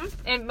 Mm-hmm.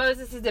 And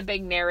Moses is a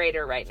big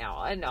narrator right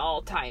now in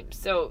all times.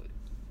 So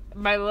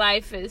my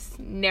life is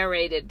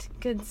narrated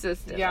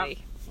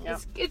consistently. Yep.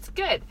 It's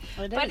good.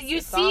 But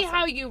you see awesome.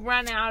 How you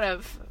run out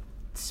of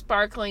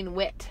sparkling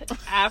wit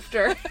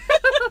after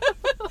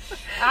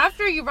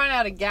after you run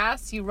out of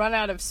gas, you run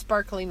out of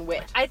sparkling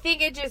wit. I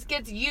think it just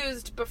gets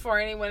used before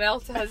anyone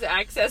else has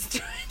access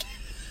to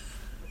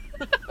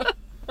it.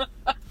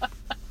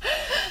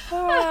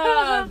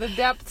 The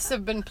depths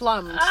have been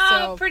plumbed.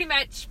 So pretty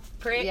much.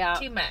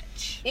 Pretty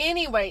much.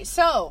 Anyway,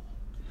 so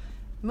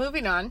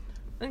moving on.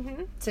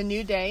 Mm-hmm. It's a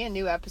new day, a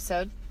new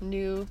episode,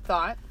 new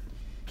thought.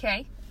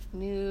 Okay.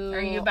 New. Are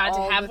you about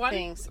to have one?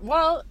 Things.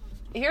 Well,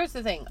 here's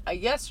the thing.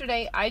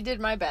 Yesterday, I did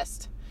my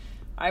best.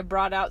 I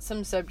brought out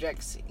some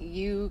subjects.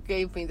 You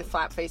gave me the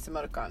flat face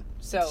emoticon.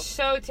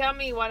 So tell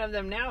me one of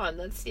them now, and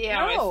let's see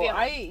how I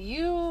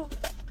feel.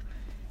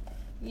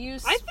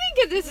 I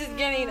think this is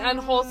getting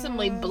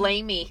unwholesomely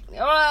blamey.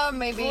 Well,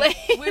 maybe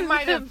we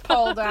might have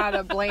pulled out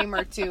a blame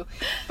or two.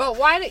 But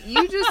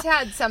you just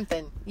had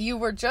something. You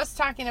were just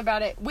talking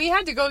about it. We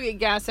had to go get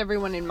gas,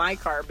 everyone in my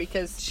car,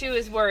 because she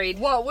was worried.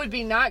 What would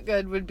be not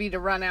good would be to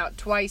run out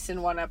twice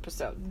in one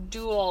episode.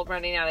 Dual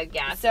running out of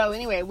gas. So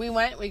anyway, we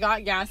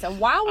got gas,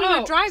 and while we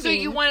were driving, so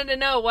you wanted to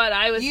know what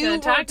I was going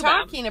to talk about. You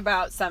were talking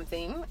about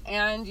something,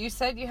 and you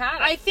said you had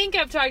it. I think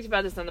I've talked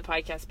about this on the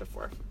podcast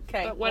before.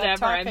 Okay, but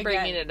whatever, I'm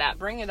bringing it up.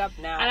 Bring it up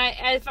now.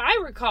 And if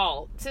I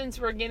recall, since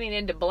we're getting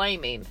into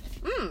blaming,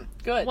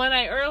 good. When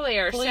I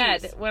earlier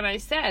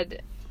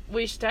said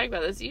we should talk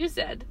about this, you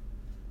said,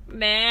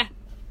 meh.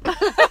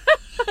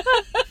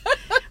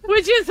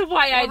 Which is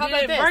why I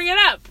didn't bring it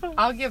up.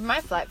 I'll give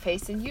my flat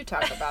face and you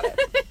talk about it.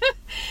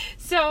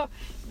 So,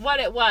 what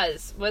it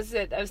was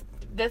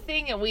the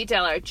thing that we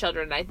tell our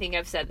children, I think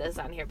I've said this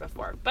on here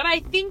before, but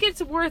I think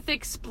it's worth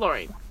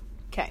exploring.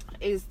 Okay.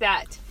 Is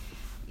that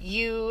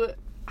you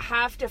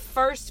have to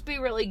first be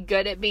really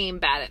good at being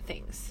bad at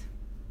things.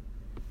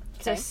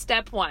 Okay. So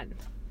step one.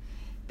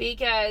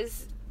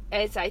 Because,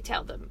 as I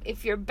tell them,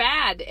 if you're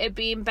bad at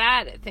being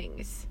bad at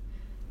things,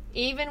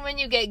 even when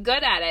you get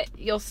good at it,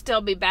 you'll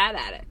still be bad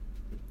at it.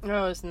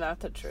 No, it's not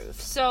the truth.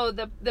 So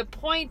the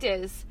point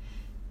is,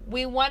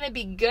 we want to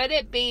be good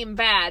at being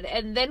bad,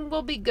 and then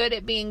we'll be good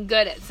at being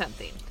good at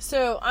something.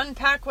 So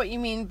unpack what you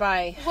mean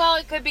by... Well,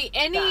 it could be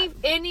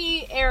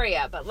any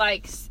area, but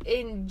like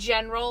in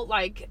general,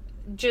 like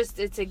just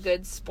it's a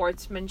good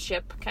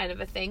sportsmanship kind of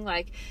a thing.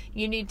 Like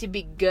you need to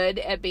be good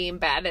at being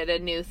bad at a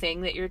new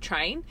thing that you're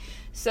trying.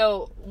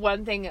 So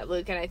one thing that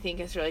Luke and I think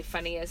is really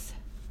funny is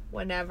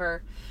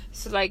whenever,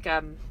 so like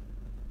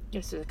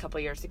this was a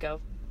couple years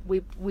ago, we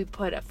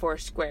put a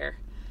Foursquare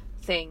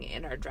thing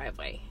in our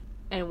driveway.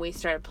 And we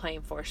started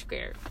playing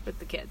Foursquare with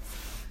the kids.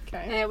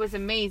 Okay. And it was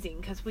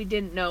amazing because we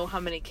didn't know how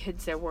many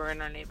kids there were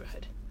in our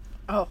neighborhood.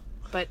 Oh.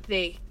 But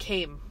they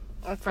came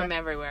from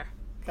everywhere.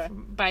 Okay.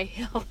 By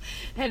hill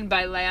and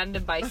by land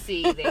and by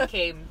sea, they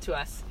came to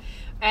us.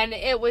 And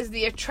it was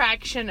the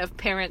attraction of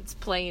parents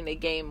playing a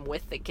game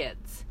with the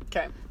kids.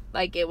 Okay.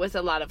 Like, it was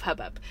a lot of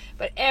hubbub.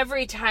 But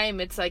every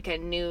time it's like a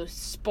new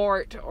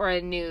sport or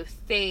a new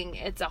thing,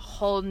 it's a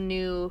whole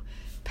new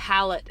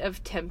palette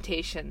of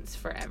temptations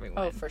for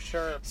everyone. Oh, for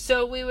sure.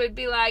 So we would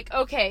be like,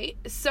 okay,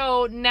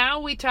 so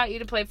now we taught you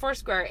to play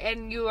Foursquare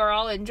and you are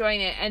all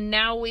enjoying it, and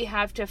now we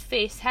have to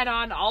face head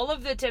on all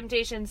of the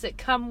temptations that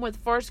come with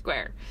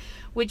Foursquare,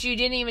 which you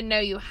didn't even know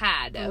you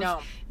had.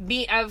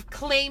 Of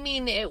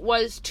claiming it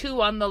was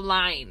 2 on the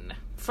line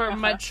for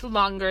much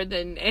longer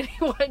than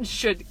anyone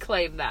should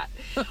claim that.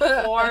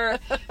 Or,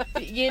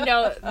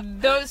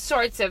 those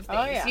sorts of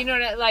things. Oh,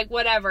 yeah. Like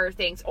whatever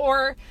things.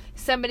 Or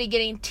somebody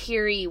getting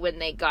teary when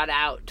they got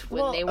out,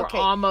 when they were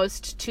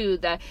almost to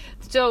the...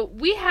 So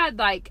we had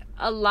like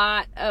a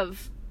lot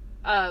of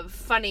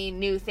funny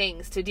new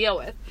things to deal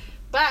with.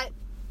 But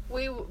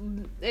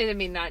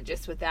not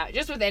just with that,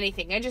 just with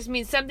anything. I just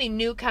mean something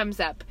new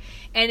comes up,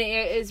 and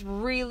it is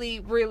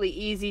really, really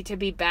easy to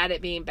be bad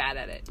at being bad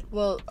at it.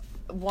 Well,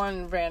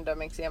 one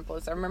random example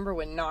is I remember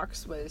when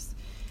Knox was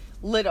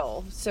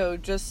little, so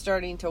just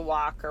starting to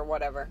walk or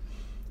whatever,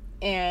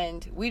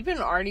 and we'd been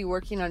already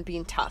working on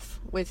being tough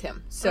with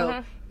him.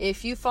 So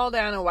if you fall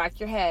down and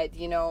whack your head,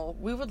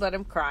 we would let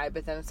him cry,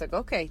 but then it's like,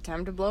 okay,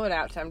 time to blow it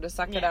out, time to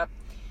suck it up.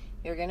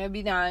 You're gonna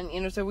be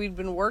done. So we'd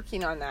been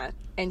working on that,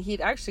 and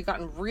he'd actually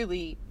gotten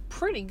really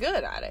pretty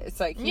good at it. It's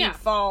like he'd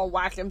fall,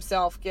 whack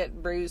himself,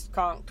 get bruised,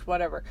 conked,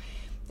 whatever,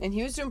 and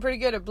he was doing pretty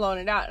good at blowing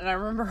it out. And I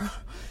remember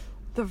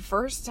the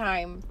first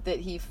time that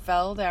he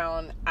fell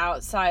down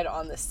outside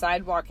on the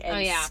sidewalk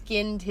and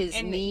skinned his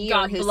knee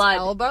or his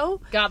elbow.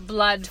 Got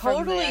blood.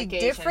 Totally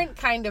different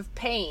kind of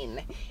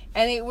pain.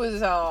 And it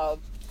was a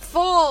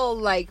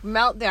full,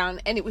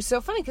 meltdown. And it was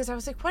so funny because I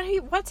was like,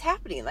 what's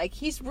happening? Like,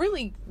 he's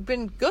really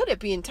been good at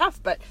being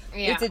tough, but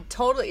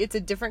it's a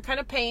different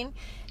kind of pain.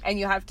 And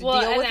you have to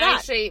deal with that.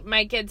 Actually,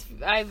 my kids,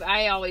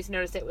 I always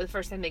notice it was the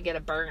first time they get a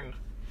burn.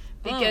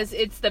 because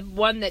it's the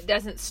one that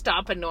doesn't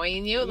stop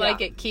annoying you.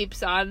 Like, it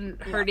keeps on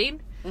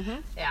hurting.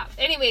 Yeah.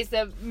 Anyways,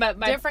 my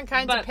different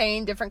kinds of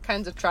pain, different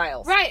kinds of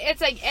trials. Right.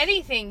 It's like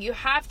anything. You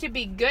have to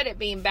be good at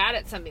being bad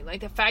at something. Like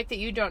the fact that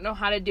you don't know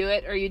how to do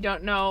it, or you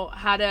don't know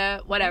how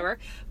to whatever.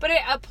 But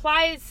it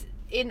applies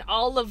in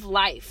all of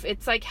life.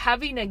 It's like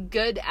having a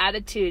good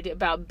attitude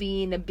about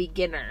being a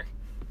beginner.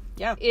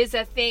 Yeah. Is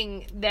a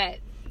thing that...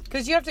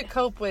 Because you have to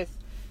cope with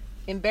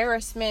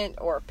embarrassment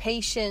or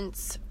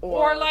patience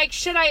or like,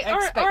 should I...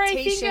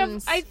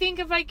 expectations. Or I think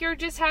of like you're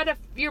just had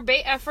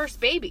a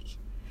first baby.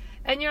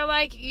 And you're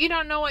like, you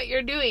don't know what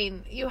you're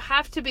doing. You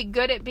have to be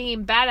good at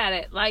being bad at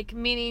it. Like,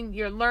 meaning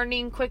you're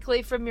learning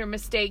quickly from your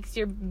mistakes.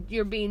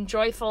 You're being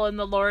joyful in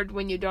the Lord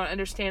when you don't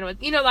understand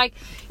what... like,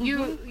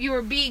 you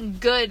are being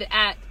good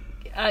at...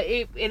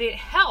 it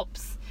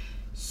helps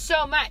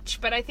so much.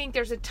 But I think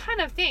there's a ton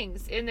of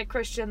things in the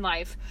Christian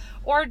life,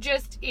 or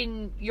just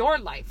in your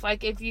life.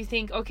 Like, if you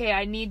think, okay,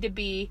 I need to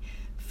be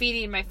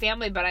feeding my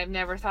family, but I've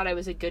never thought I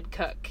was a good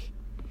cook.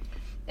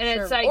 And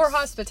it's like... Or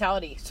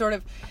hospitality, sort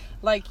of...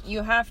 Like,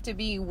 you have to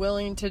be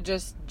willing to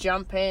just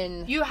jump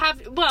in. You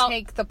have,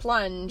 take the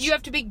plunge. You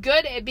have to be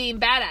good at being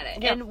bad at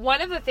it. Yep. And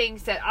one of the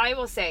things that I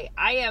will say,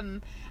 I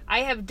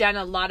have done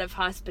a lot of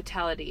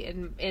hospitality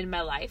in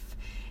my life.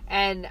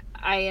 And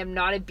I am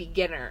not a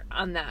beginner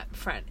on that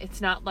front.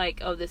 It's not like,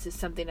 oh, this is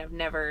something I've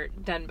never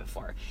done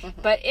before.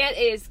 Mm-hmm. But it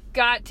is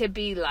got to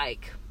be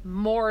like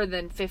more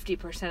than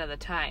 50% of the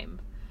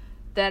time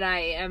that I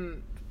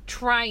am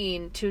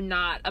trying to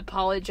not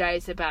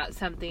apologize about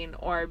something,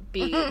 or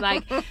be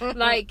like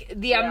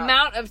the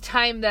amount of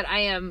time that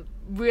I am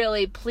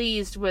really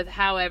pleased with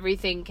how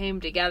everything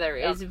came together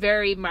is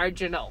very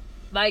marginal.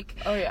 Like,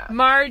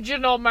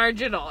 marginal.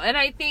 And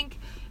I think,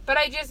 but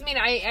I just mean,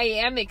 I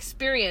am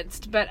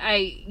experienced, but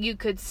you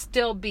could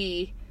still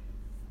be,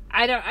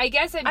 I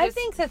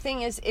think the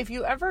thing is, if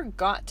you ever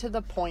got to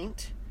the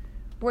point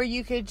where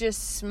you could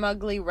just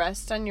smugly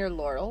rest on your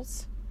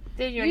laurels,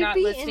 then you'd not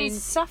be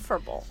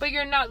insufferable. But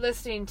you're not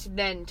listening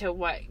to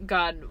what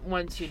God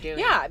wants you doing.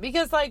 Yeah,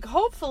 because like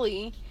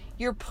hopefully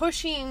you're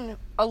pushing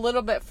a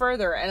little bit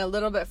further and a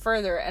little bit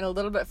further and a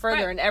little bit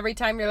further, and every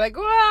time you're like,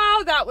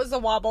 wow, that was a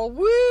wobble.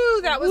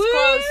 Woo, that was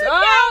close.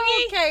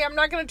 Oh, okay, I'm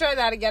not going to try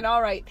that again.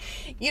 All right.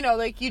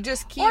 Like you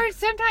just keep... Or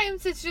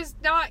sometimes it's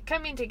just not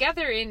coming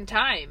together in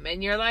time,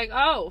 and you're like,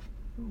 oh,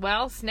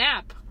 well,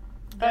 snap.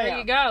 There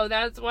you go.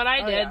 That's what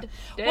I did.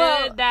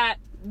 Did that.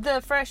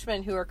 The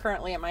freshmen who are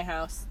currently at my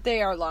house,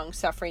 they are long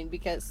suffering,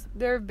 because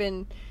there have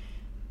been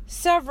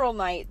several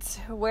nights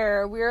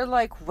where we're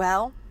like,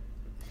 well,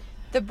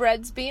 the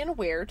bread's being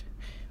weird.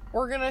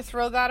 We're going to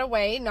throw that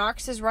away.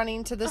 Knox is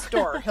running to the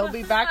store. He'll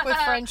be back with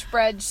French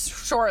bread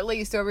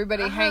shortly, so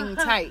everybody hang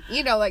tight.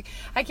 Like,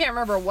 I can't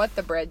remember what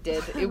the bread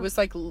did. It was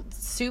like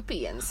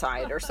soupy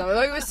inside or something.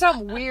 It was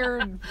some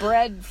weird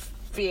bread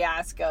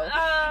fiasco.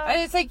 And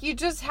it's like, you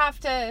just have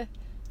to...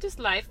 Just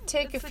life.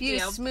 Take a few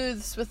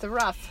smooths with the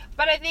rough.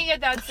 But I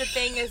think that's the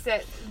thing, is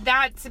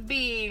that's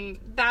being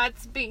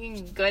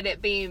good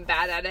at being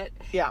bad at it.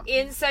 Yeah.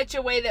 In such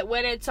a way that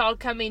when it's all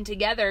coming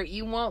together,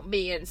 you won't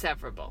be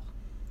insufferable.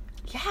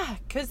 Yeah,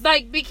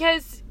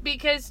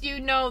 because you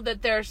know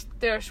that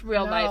there's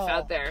real life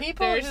out there.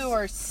 People who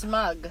are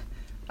smug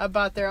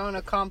about their own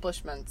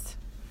accomplishments,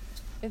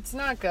 it's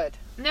not good.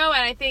 No,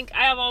 and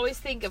I always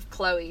think of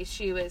Chloe.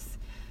 She was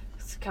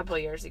a couple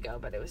of years ago,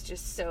 but it was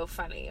just so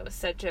funny. It was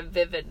such a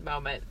vivid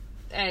moment,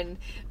 and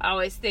I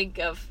always think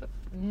of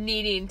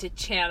needing to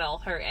channel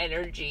her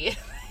energy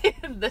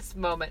in this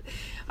moment.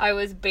 I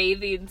was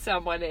bathing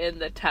someone in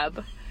the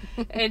tub,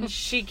 and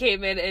she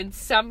came in and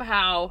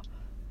somehow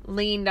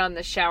leaned on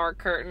the shower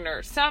curtain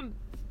or something.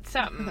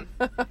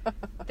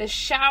 The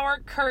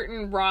shower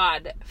curtain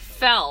rod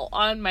fell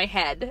on my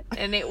head,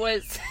 and it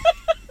was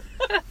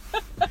it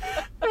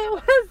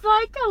was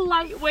like a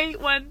lightweight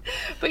one,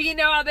 but you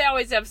know how they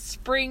always have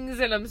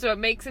springs in them, so it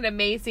makes an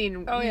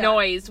amazing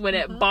noise when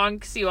it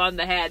bonks you on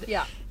the head.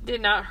 Yeah,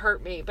 did not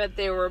hurt me, but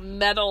there were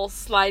metal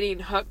sliding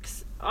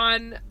hooks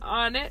on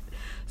it,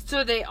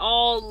 so they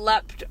all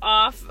leapt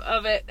off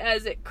of it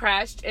as it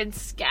crashed and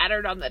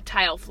scattered on the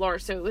tile floor.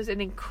 So it was an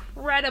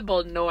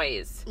incredible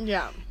noise.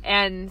 Yeah.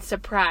 And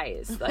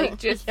surprise. Like,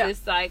 just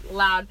this, like,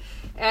 loud.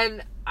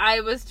 And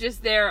I was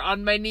just there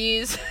on my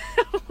knees.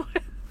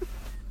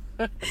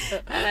 And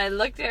I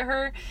looked at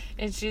her,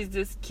 and she's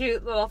this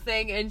cute little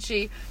thing, and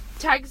she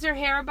tugs her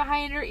hair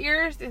behind her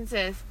ears and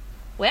says,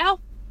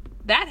 well,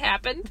 that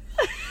happened.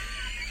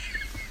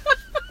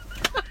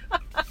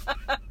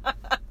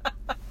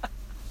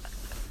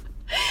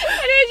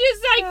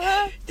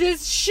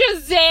 This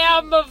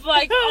Shazam of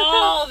like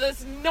all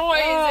this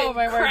noise and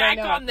crack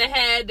on the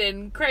head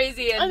and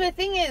crazy. And the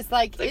thing is,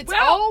 like it's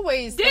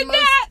always the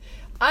most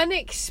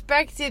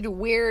unexpected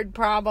weird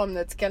problem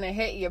that's going to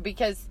hit you,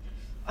 because,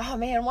 oh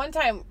man, one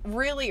time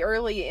really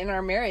early in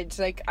our marriage,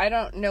 like I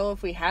don't know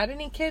if we had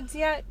any kids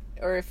yet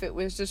or if it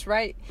was just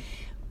right.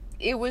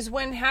 It was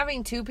when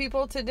having 2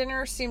 people to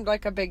dinner seemed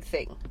like a big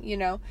thing, you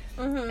know?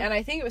 Mm-hmm. And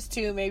I think it was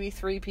 2, maybe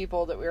 3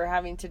 people that we were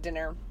having to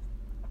dinner.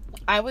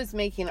 I was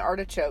making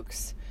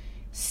artichokes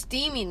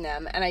steaming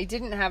them, and I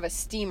didn't have a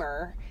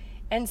steamer.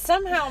 And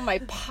somehow my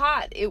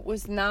pot, it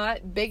was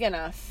not big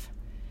enough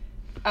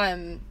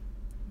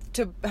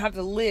to have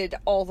the lid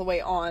all the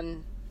way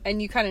on. And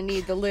you kind of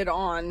need the lid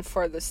on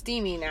for the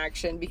steaming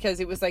action, because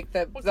it was like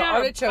the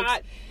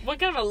artichokes. What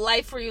kind of a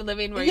life were you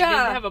living where you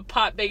didn't have a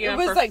pot big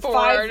enough for like 4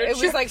 artichokes?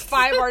 It was like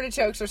 5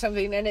 artichokes or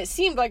something, and it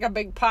seemed like a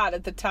big pot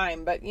at the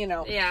time, but you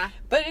know. Yeah.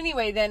 But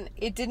anyway, then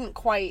it didn't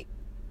quite,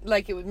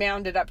 like it would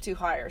mounded up too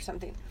high or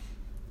something.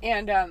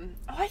 And,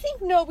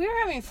 we were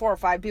having 4 or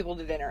 5 people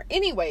to dinner.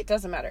 Anyway, it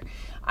doesn't matter.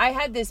 I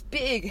had this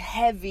big,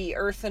 heavy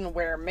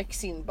earthenware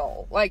mixing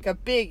bowl, like a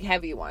big,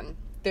 heavy one.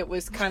 That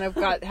was kind of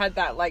had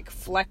that like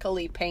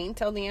fleckly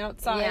paint on the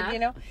outside, you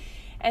know?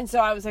 And so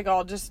I was like,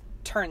 I'll just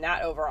turn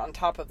that over on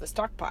top of the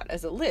stock pot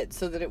as a lid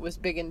so that it was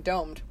big and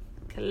domed.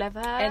 Clever.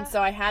 And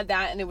so I had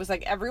that, and it was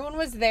like everyone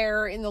was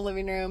there in the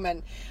living room,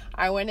 and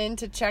I went in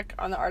to check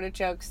on the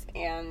artichokes,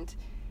 and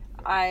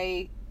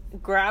I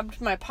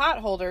grabbed my pot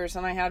holders,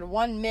 and I had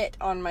one mitt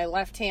on my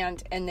left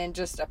hand and then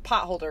just a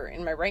pot holder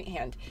in my right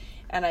hand.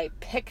 And I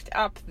picked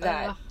up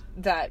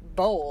that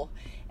bowl,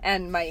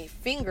 and my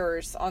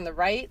fingers on the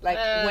right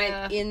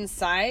went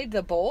inside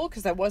the bowl,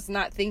 because I was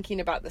not thinking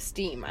about the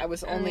steam. I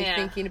was only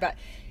thinking about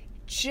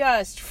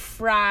just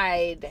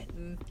fried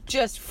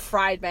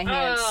my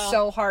hand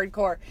so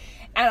hardcore.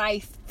 And I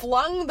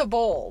flung the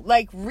bowl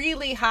like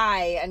really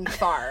high and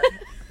far.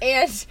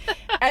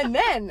 and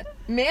then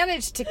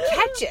managed to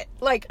catch it.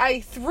 Like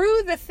I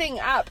threw the thing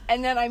up,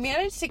 and then I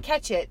managed to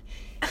catch it,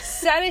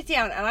 set it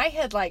down, and I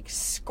had like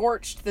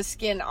scorched the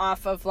skin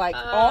off of like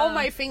all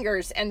my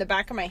fingers and the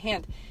back of my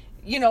hand.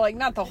 You know, like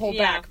not the whole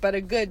back, but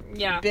a good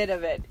bit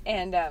of it.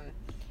 And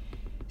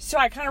so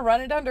I kind of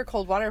run it under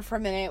cold water for a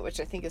minute, which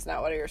I think is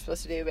not what you're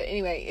supposed to do. But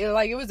anyway,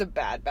 it was a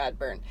bad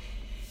burn.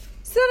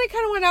 So then I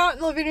kind of went out in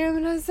the living room,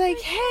 and I was like,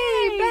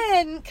 "Hey,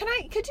 Ben, could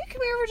you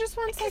come here for just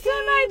 1 second? Because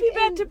I might be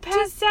about to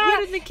pass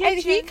out in the kitchen."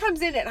 And he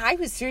comes in, and I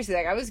was seriously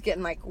like, I was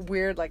getting like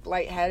weird, like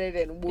lightheaded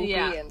and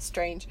whoopy and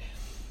strange.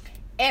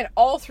 And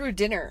all through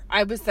dinner,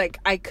 I was like,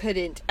 I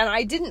couldn't. And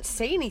I didn't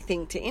say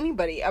anything to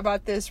anybody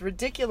about this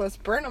ridiculous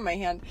burn on my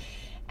hand.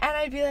 And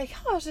I'd be like,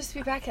 I'll just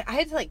be back. I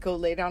had to like go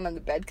lay down on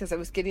the bed because I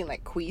was getting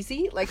like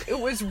queasy. Like it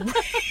was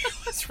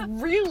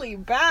really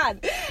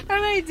bad.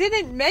 And I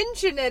didn't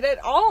mention it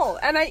at all.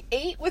 And I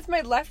ate with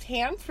my left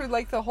hand through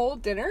like the whole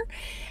dinner.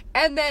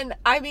 And then,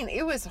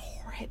 it was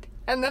horrid.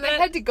 And then I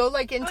had to go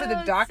like into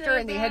the doctor,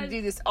 and they had to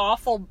do this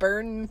awful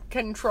burn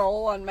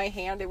control on my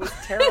hand. It was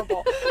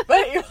terrible.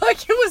 But it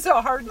was a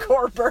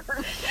hardcore burn.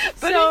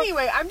 But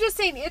anyway, I'm just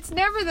saying, it's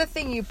never the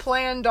thing you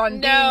planned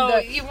on being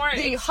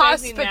the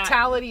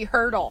hospitality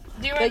hurdle.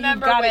 Do you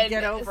remember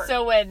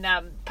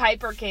when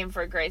Piper came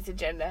for Gray's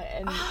Agenda,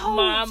 and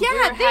Mom, we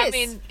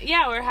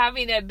were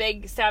having a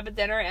big Sabbath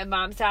dinner at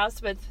Mom's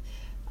house with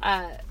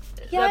the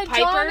Pipers,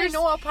 John and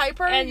Noel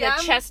Piper, and the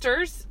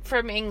Chesters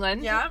from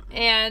England,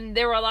 and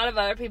there were a lot of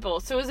other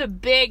people. So it was a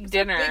big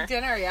dinner.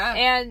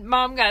 And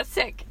Mom got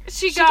sick.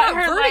 She got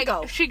her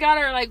vertigo. She got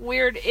her like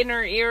weird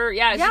inner ear.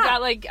 She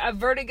got like a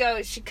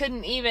vertigo. She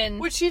couldn't even,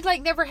 which she'd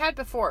like never had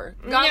before.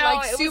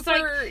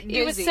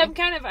 It was some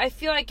kind of. I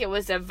feel like it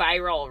was a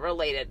viral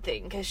related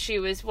thing because she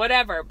was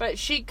whatever, but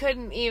she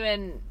couldn't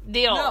even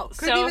deal. No,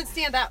 couldn't even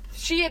stand up.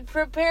 She had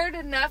prepared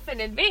enough in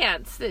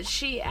advance that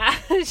she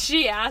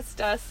asked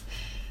us.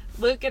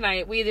 Luke and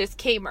I, we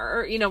came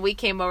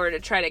over to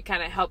try to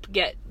kind of help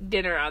get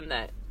dinner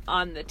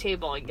on the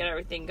table and get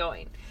everything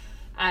going.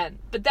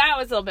 But that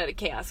was a little bit of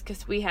chaos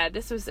because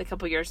this was a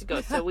couple years ago,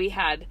 so we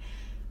had,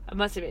 it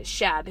must have been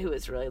Shad who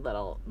was really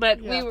little, but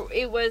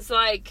it was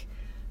like,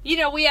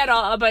 we had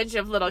a bunch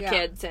of little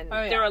kids, and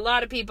there were a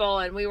lot of people,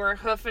 and we were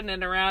hoofing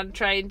it around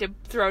trying to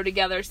throw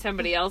together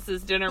somebody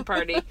else's dinner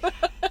party.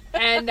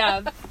 And,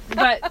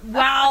 but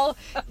while,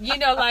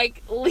 leaving,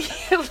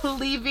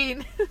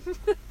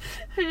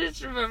 I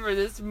just remember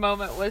this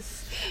moment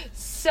was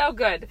so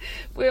good.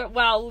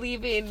 While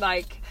leaving,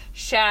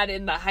 Shad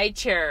in the high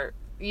chair,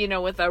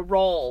 with a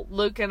roll,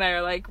 Luke and I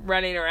are,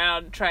 running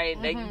around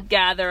trying to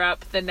gather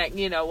up the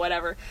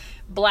whatever,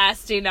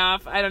 blasting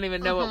off. I don't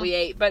even know what we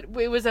ate, but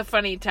it was a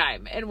funny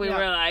time. And we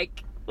were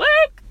like,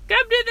 Luke,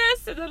 come do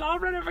this, and then I'll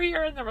run over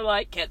here. And then we're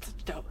like, kids,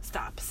 don't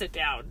stop, sit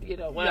down,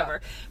 whatever.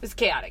 It was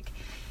chaotic.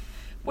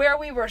 Where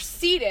we were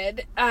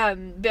seated,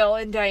 Bill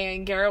and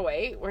Diane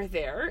Garraway were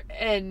there,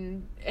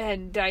 and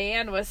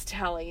Diane was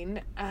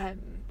telling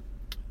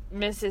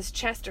Mrs.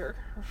 Chester,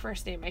 her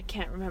first name, I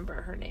can't remember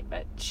her name,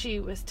 but she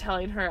was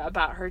telling her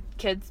about her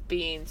kids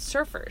being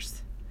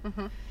surfers.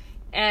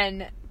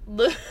 And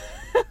the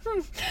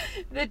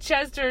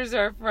Chesters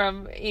are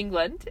from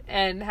England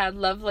and had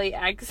lovely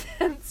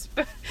accents,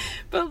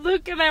 but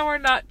Luke and I were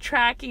not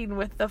tracking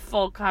with the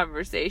full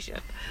conversation.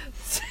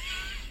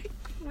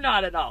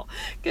 Not at all,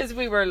 because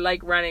we were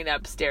running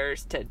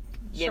upstairs to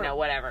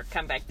whatever,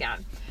 come back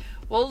down.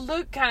 Well,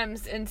 Luke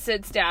comes and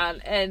sits down,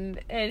 and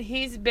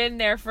he's been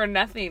there for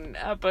nothing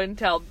up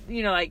until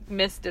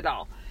missed it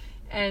all.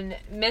 And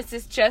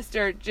Mrs.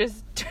 Chester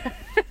just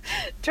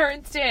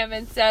turns to him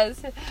and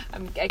says,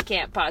 I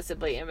can't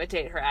possibly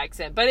imitate her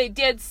accent, but it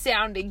did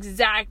sound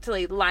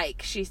exactly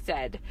like she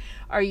said,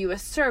 "Are you a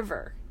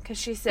server?" Because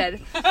she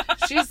said,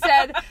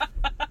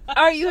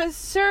 "Are you a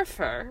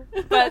surfer?"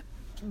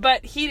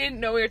 But he didn't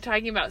know we were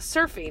talking about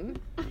surfing.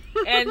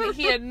 And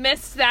he had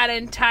missed that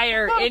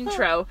entire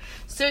intro.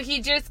 So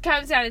he just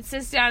comes down and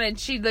sits down, and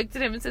she looked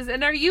at him and says,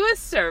 "And are you a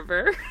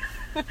server?"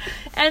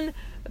 And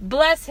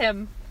bless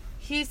him,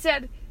 he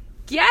said,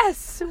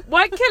 "Yes.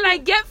 What can I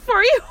get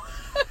for you?"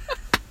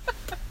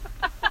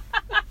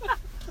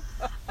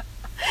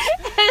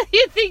 And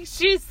you think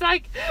she's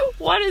like,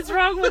 what is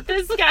wrong with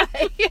this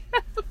guy?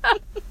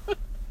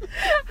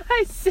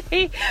 I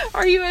say,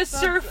 "Are you a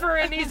surfer?"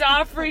 And he's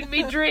offering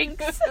me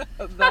drinks.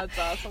 That's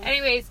awesome.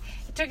 Anyways,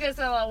 it took us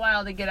a little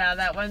while to get out of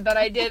that one, but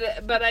I did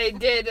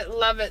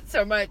love it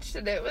so much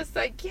that it was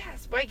like,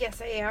 yes, well, I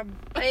guess I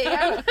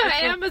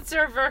am a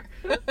surfer.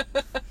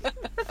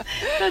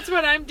 That's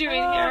what I'm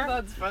doing here.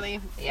 That's funny.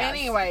 Yes.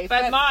 Anyway,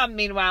 but Mom,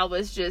 meanwhile,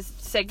 was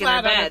just sick in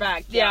her flat on bed. her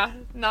back. Yeah,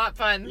 not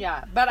fun.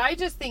 Yeah, but I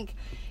just think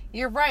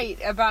you're right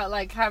about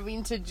like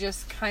having to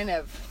just kind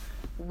of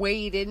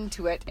wade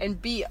into it and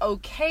be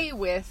okay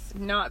with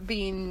not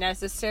being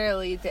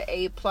necessarily the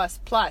A++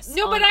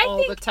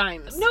 all the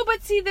times. No,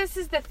 but see, this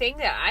is the thing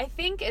that I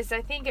think it's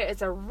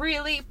a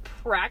really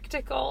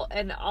practical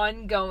and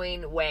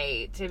ongoing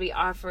way to be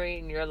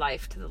offering your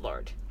life to the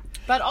Lord.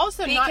 But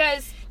also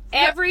because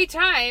every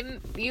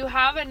time you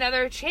have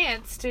another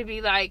chance to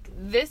be like,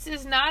 this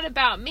is not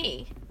about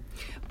me.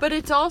 But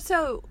it's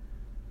also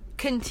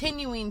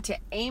continuing to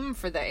aim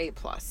for the A+,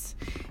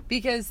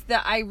 because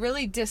I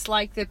really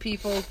dislike the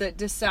people that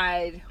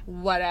decide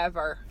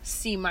whatever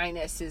C-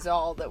 is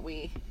all that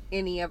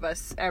any of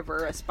us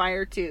ever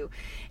aspire to,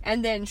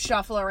 and then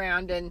shuffle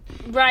around and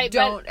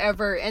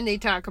and they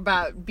talk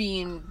about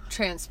being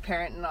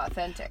transparent and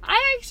authentic.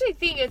 I actually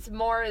think it's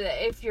more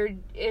that if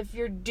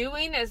you're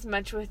doing as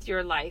much with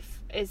your life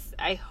as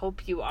I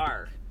hope you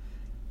are,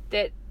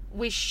 that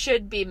we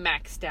should be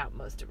maxed out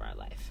most of our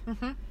life.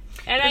 Mm-hmm.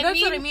 And that's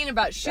what I mean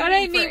about shooting. But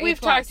I mean, we've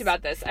talked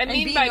about this. I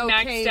mean, by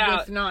okay maxed out,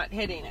 with not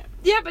hitting it.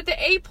 Yeah, but the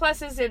A+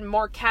 is in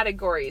more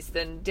categories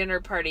than dinner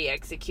party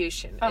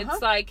execution.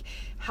 It's like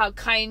how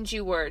kind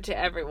you were to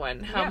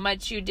everyone, how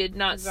much you did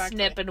not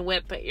snip and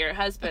whip at your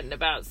husband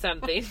about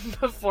something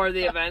before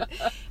the event,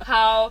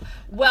 how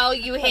well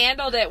you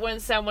handled it when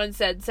someone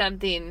said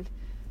something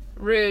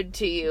rude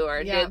to you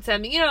or did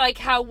something. Like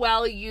how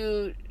well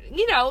you.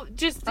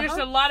 Just there's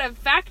a lot of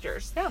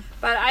factors. Yeah.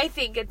 But I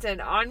think it's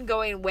an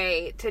ongoing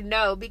way to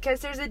know because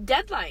there's a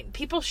deadline.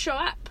 People show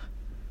up.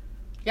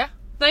 Yeah.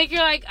 Like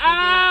you're like,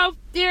 oh,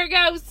 here it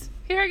goes.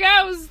 Here it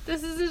goes.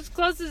 This is as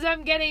close as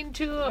I'm getting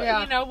to,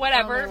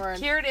 whatever. Oh,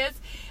 here it is.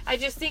 I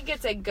just think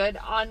it's a good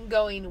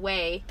ongoing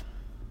way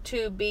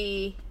to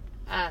be,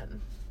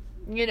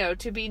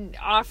 to be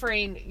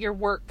offering your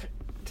work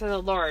to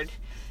the Lord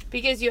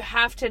because you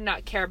have to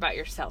not care about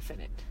yourself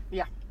in it.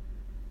 Yeah.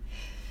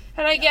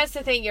 And I guess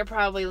the thing you're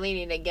probably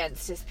leaning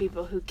against is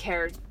people who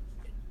care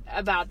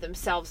about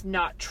themselves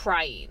not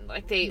trying.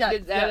 Like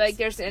like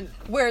there's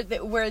where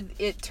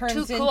it turns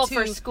too cool into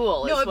for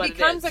school. No, is it what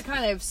becomes it is. a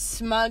kind of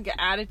smug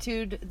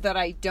attitude that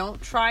I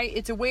don't try.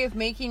 It's a way of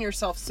making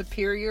yourself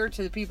superior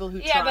to the people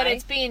who try. Yeah, but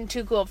it's being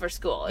too cool for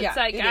school. It's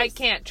like I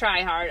can't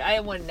try hard. I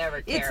would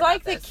never care. It's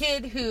like the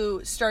kid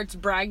who starts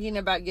bragging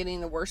about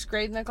getting the worst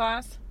grade in the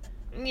class.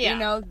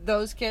 Yeah,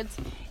 those kids.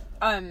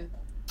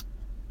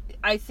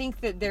 I think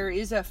that there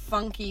is a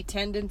funky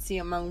tendency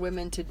among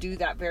women to do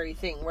that very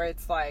thing, where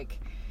it's like,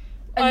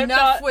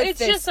 enough with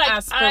this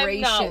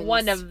aspirations. I'm not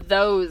one of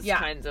those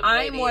kinds of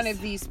ladies. I'm one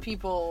of these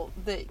people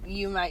that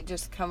you might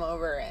just come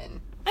over and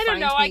I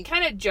don't know. I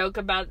kind of joke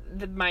about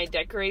my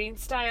decorating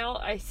style.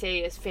 I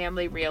say is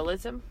family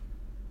realism.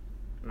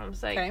 And I'm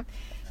like,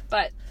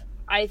 but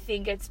I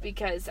think it's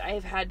because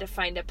I've had to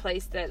find a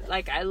place that,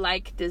 like, I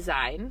like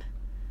design,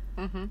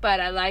 but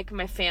I like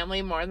my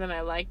family more than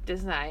I like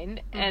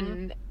design,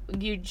 and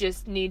you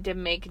just need to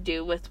make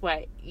do with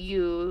what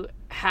you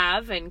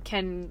have and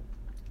can,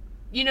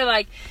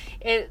 like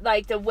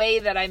the way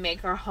that I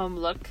make our home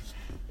look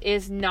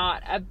is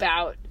not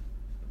about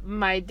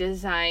my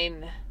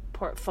design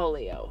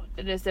portfolio.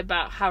 It is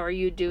about how are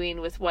you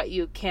doing with what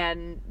you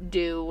can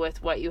do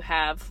with what you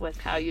have, with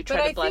how you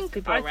try to bless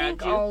people around you. I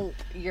think all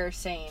you're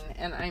saying,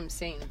 and I'm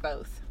saying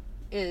both,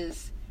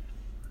 is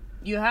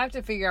you have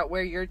to figure out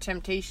where your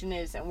temptation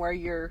is and where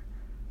your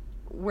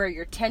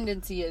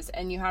tendency is,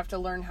 and you have to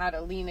learn how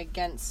to lean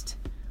against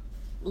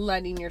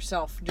letting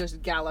yourself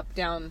just gallop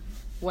down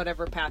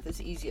whatever path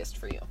is easiest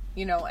for you.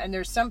 And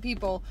there's some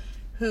people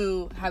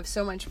who have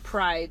so much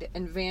pride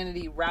and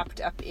vanity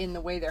wrapped up in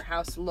the way their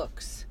house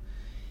looks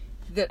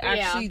that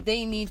actually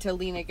they need to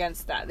lean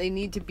against that. They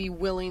need to be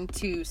willing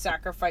to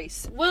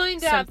sacrifice. Willing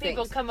to have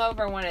people come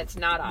over when it's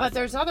not awesome. But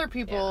there's other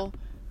people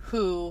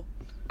who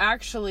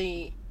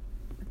actually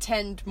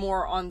tend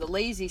more on the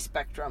lazy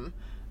spectrum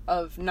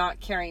of not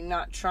caring,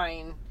 not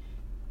trying,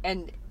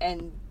 and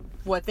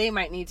what they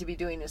might need to be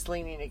doing is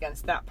leaning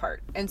against that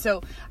part. And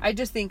so I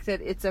just think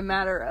that it's a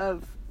matter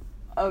of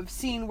of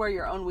seeing where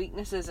your own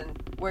weaknesses and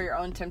where your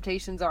own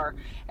temptations are,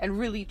 and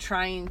really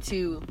trying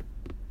to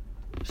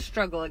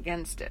struggle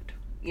against it,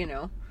 you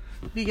know?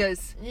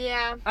 Because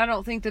I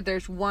don't think that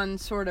there's one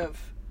sort of...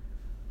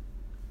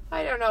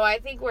 I don't know. I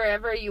think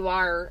wherever you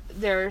are,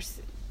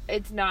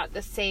 it's not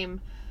the same.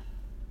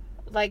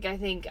 Like, I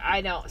think I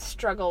don't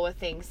struggle with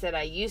things that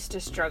I used to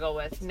struggle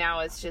with.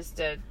 Now it's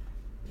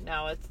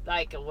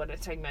like when I'm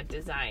talking about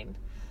design.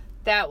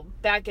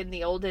 That back in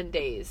the olden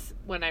days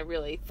when I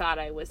really thought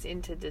I was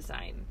into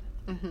design,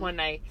 when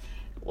I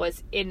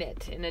was in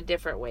it in a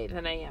different way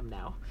than I am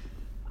now.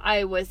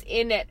 I was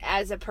in it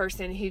as a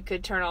person who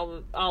could turn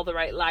all the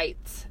right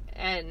lights,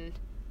 and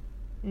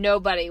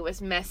nobody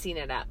was messing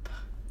it up.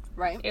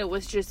 Right. It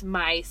was just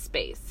my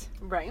space.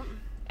 Right.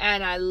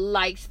 And I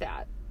liked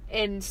that.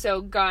 And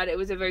so, God, it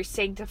was a very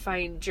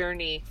sanctifying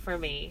journey for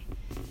me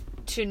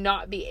to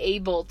not be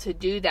able to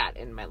do that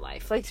in my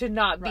life. Like, to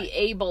not be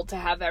able to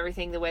have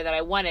everything the way that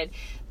I wanted.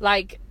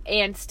 Like,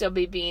 and still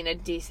be being a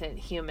decent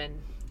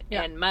human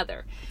and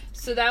mother.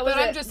 So that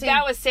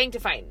was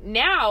sanctifying.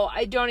 Now,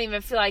 I don't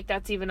even feel like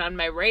that's even on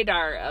my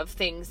radar of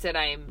things that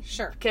I'm...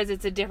 Sure. Because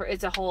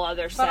it's a whole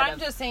other set But I'm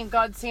just saying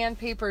God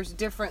sandpapers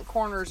different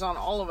corners on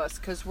all of us,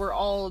 because we're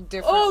all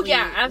differently...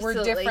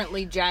 absolutely. We're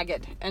differently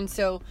jagged. And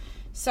so,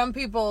 some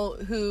people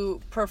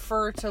who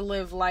prefer to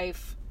live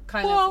life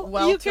kind of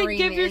weltering you could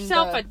give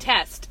yourself a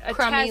test. A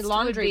crummy test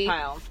laundry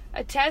pile.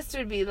 A test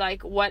would be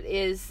like, what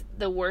is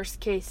the worst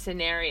case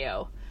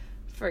scenario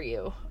for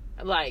you?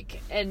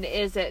 Like, and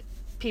is it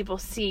people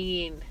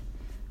seeing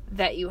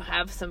that you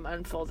have some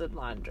unfolded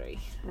laundry?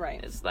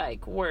 Right. It's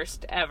like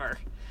worst ever.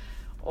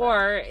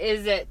 Or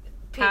is it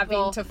people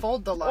having to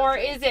fold the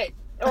laundry?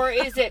 Or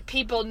is it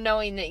people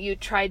knowing that you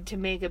tried to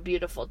make a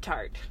beautiful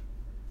tart?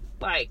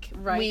 Like,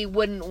 we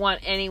wouldn't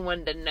want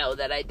anyone to know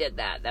that I did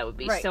that. That would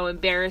be so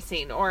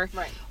embarrassing. Or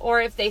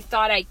if they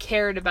thought I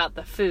cared about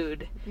the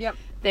food,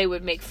 they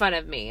would make fun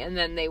of me. And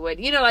then they would,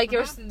 like,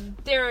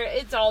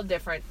 it's all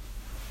different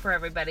for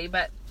everybody.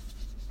 But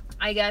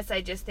I guess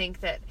I just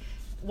think that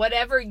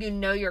whatever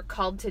you're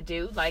called to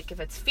do, like if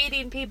it's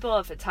feeding people,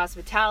 if it's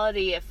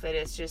hospitality, if it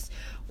is just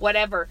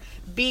whatever,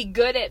 be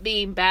good at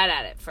being bad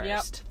at it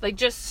first. Like,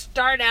 just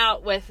start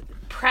out with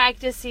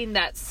practicing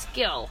that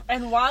skill.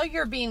 And while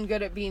you're being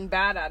good at being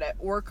bad at it,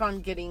 work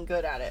on getting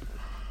good at it.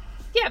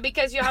 Yeah,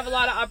 because you have a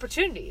lot of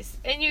opportunities.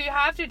 And you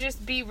have to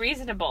just be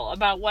reasonable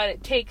about what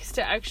it takes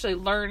to actually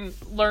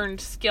learn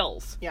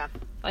skills. Yeah.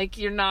 Like,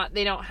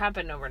 they don't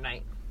happen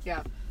overnight.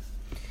 Yeah.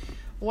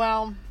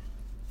 Well,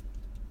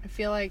 I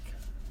feel like...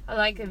 I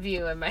like a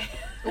view in my...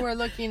 We're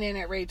looking in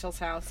at Rachel's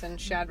house, and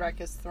Shadrach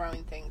is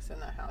throwing things in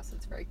the house.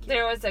 It's very cute.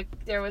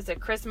 There was a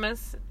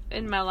Christmas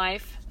in my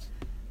life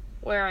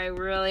where I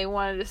really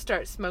wanted to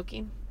start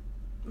smoking.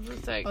 It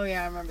was like, oh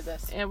yeah, I remember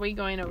this. Are we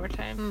going over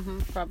time? Mm-hmm,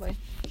 probably.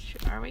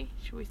 Are we?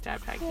 Should we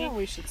stop talking? Yeah,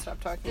 we should stop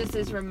talking. This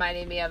is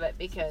reminding me of it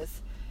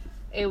because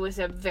it was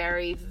a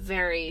very,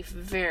 very,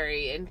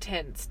 very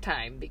intense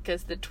time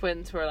because the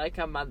twins were like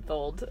a month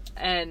old,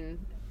 and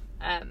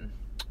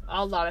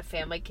a lot of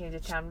family came to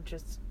town, which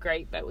was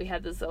great. But we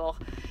had this little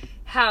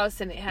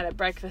house, and it had a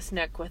breakfast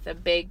nook with a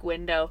big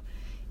window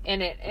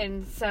in it,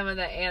 and some of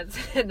the aunts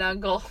and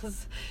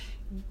uncles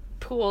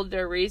pooled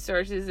their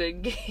resources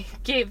and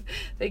gave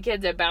the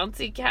kids a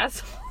bouncy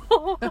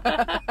castle.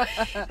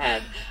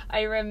 And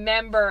I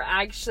remember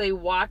actually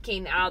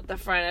walking out the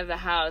front of the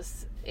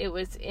house. It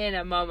was in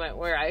a moment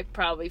where I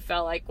probably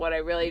felt like what I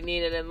really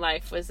needed in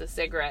life was a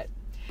cigarette.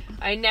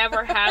 I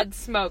never had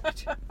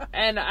smoked,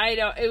 and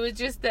it was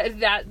just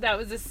that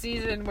was a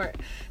season where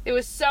it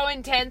was so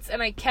intense,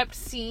 and I kept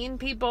seeing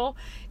people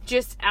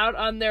just out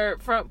on their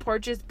front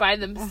porches by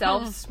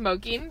themselves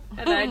smoking,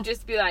 and I'd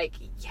just be like,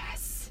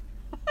 yes.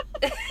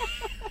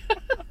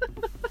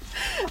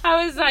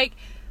 I was like,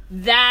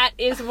 that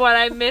is what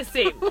I'm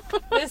missing.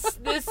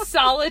 This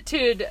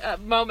solitude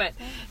moment.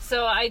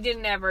 So I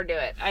didn't ever do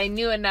it. I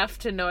knew enough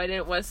to know I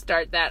didn't want to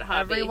start that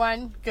hobby.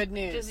 Everyone, good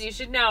news. Just, you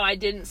should know I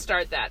didn't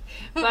start that.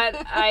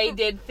 But I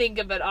did think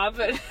of it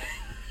often.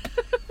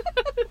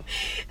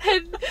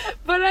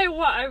 But it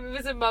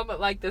was a moment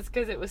like this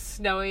because it was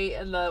snowy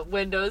and the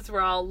windows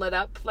were all lit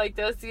up like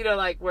this,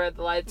 like where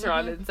the lights are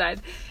on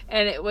inside.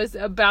 And it was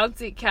a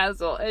bouncy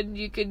castle, and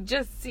you could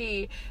just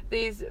see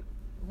these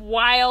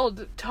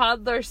wild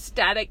toddler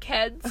static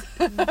heads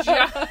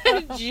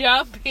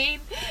jumping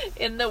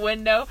in the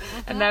window.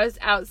 And I was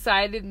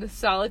outside in the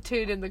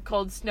solitude in the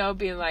cold snow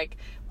being like,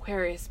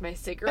 where is my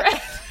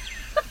cigarette?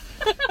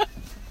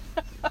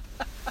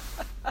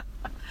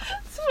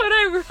 What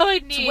I really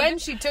need. It's when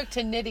she took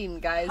to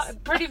knitting, guys.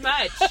 Pretty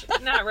much.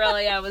 Not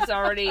really. I was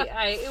already...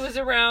 it was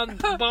around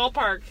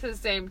ballpark the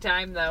same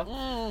time,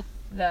 though,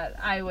 that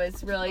I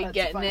was really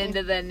getting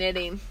into the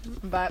knitting.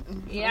 But,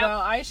 well,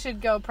 I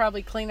should go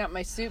probably clean up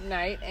my soup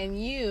night,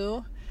 and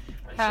you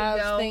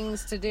have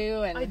things to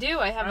do. And I do.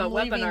 I have a webinar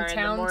in the morning. I'm leaving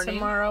town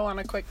tomorrow on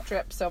a quick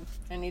trip, so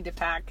I need to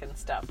pack and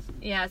stuff.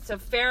 Yeah, so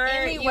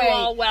fare you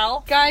all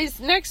well. Guys,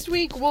 next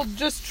week we'll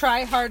just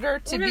try harder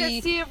to We're going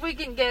to see if we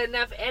can get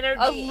enough energy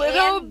a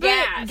little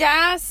bit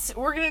gas.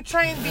 We're going to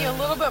try and be a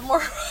little bit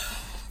more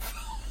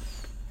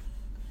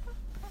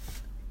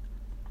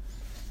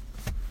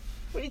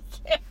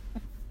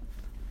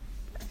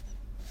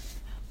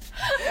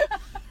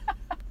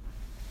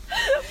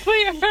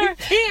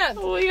can't.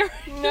 We're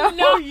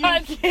No, you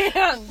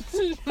can't.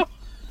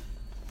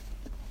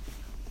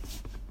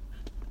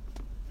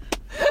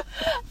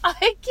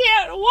 I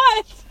can't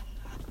what?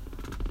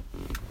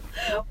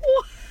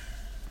 What?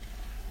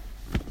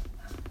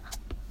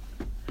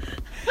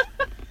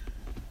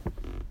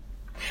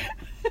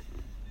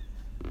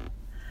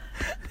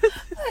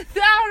 It's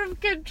out of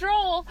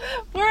control.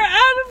 We're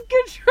out of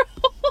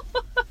control.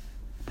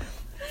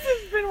 This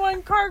has been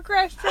one car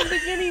crash from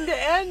beginning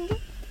to end.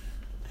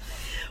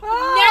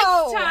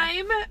 Next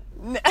time,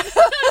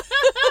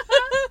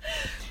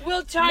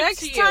 we'll talk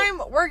Next to you.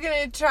 time, we're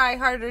going to try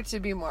harder to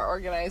be more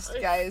organized,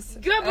 guys.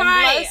 Goodbye. And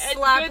less and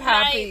slap good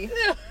happy.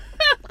 night.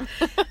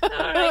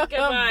 All right,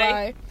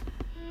 goodbye. Bye.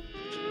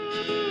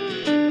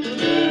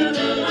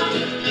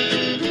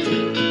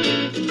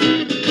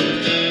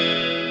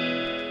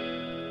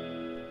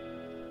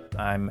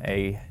 I'm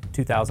a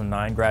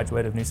 2009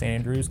 graduate of New St.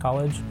 Andrews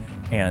College,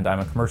 and I'm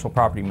a commercial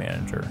property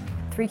manager.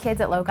 3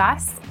 kids at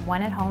Logos,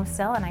 1 at home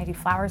still, and I do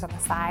flowers on the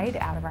side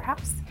out of our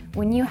house.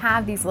 When you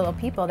have these little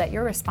people that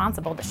you're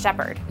responsible to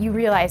shepherd, you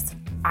realize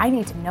I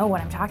need to know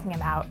what I'm talking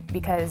about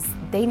because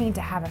they need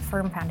to have a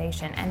firm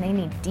foundation and they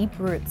need deep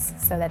roots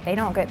so that they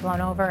don't get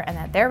blown over and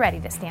that they're ready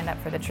to stand up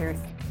for the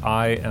truth.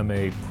 I am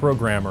a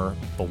programmer.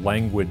 The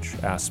language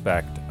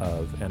aspect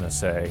of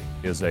NSA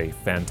is a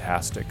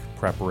fantastic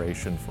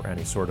preparation for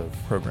any sort of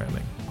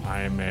programming.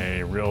 I'm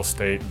a real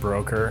estate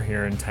broker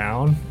here in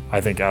town.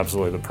 I think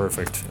absolutely the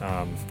perfect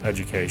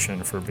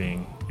education for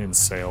being in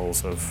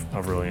sales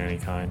of really any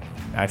kind.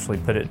 I actually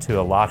put it to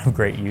a lot of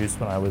great use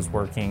when I was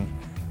working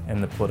in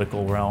the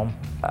political realm.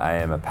 I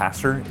am a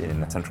pastor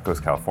in Central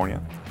Coast, California.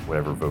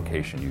 Whatever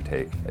vocation you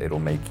take, it'll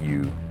make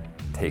you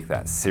take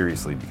that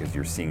seriously because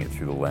you're seeing it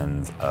through the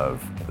lens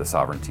of the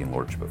sovereignty and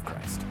lordship of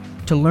Christ.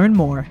 To learn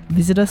more,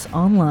 visit us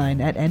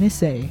online at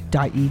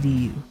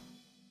nsa.edu.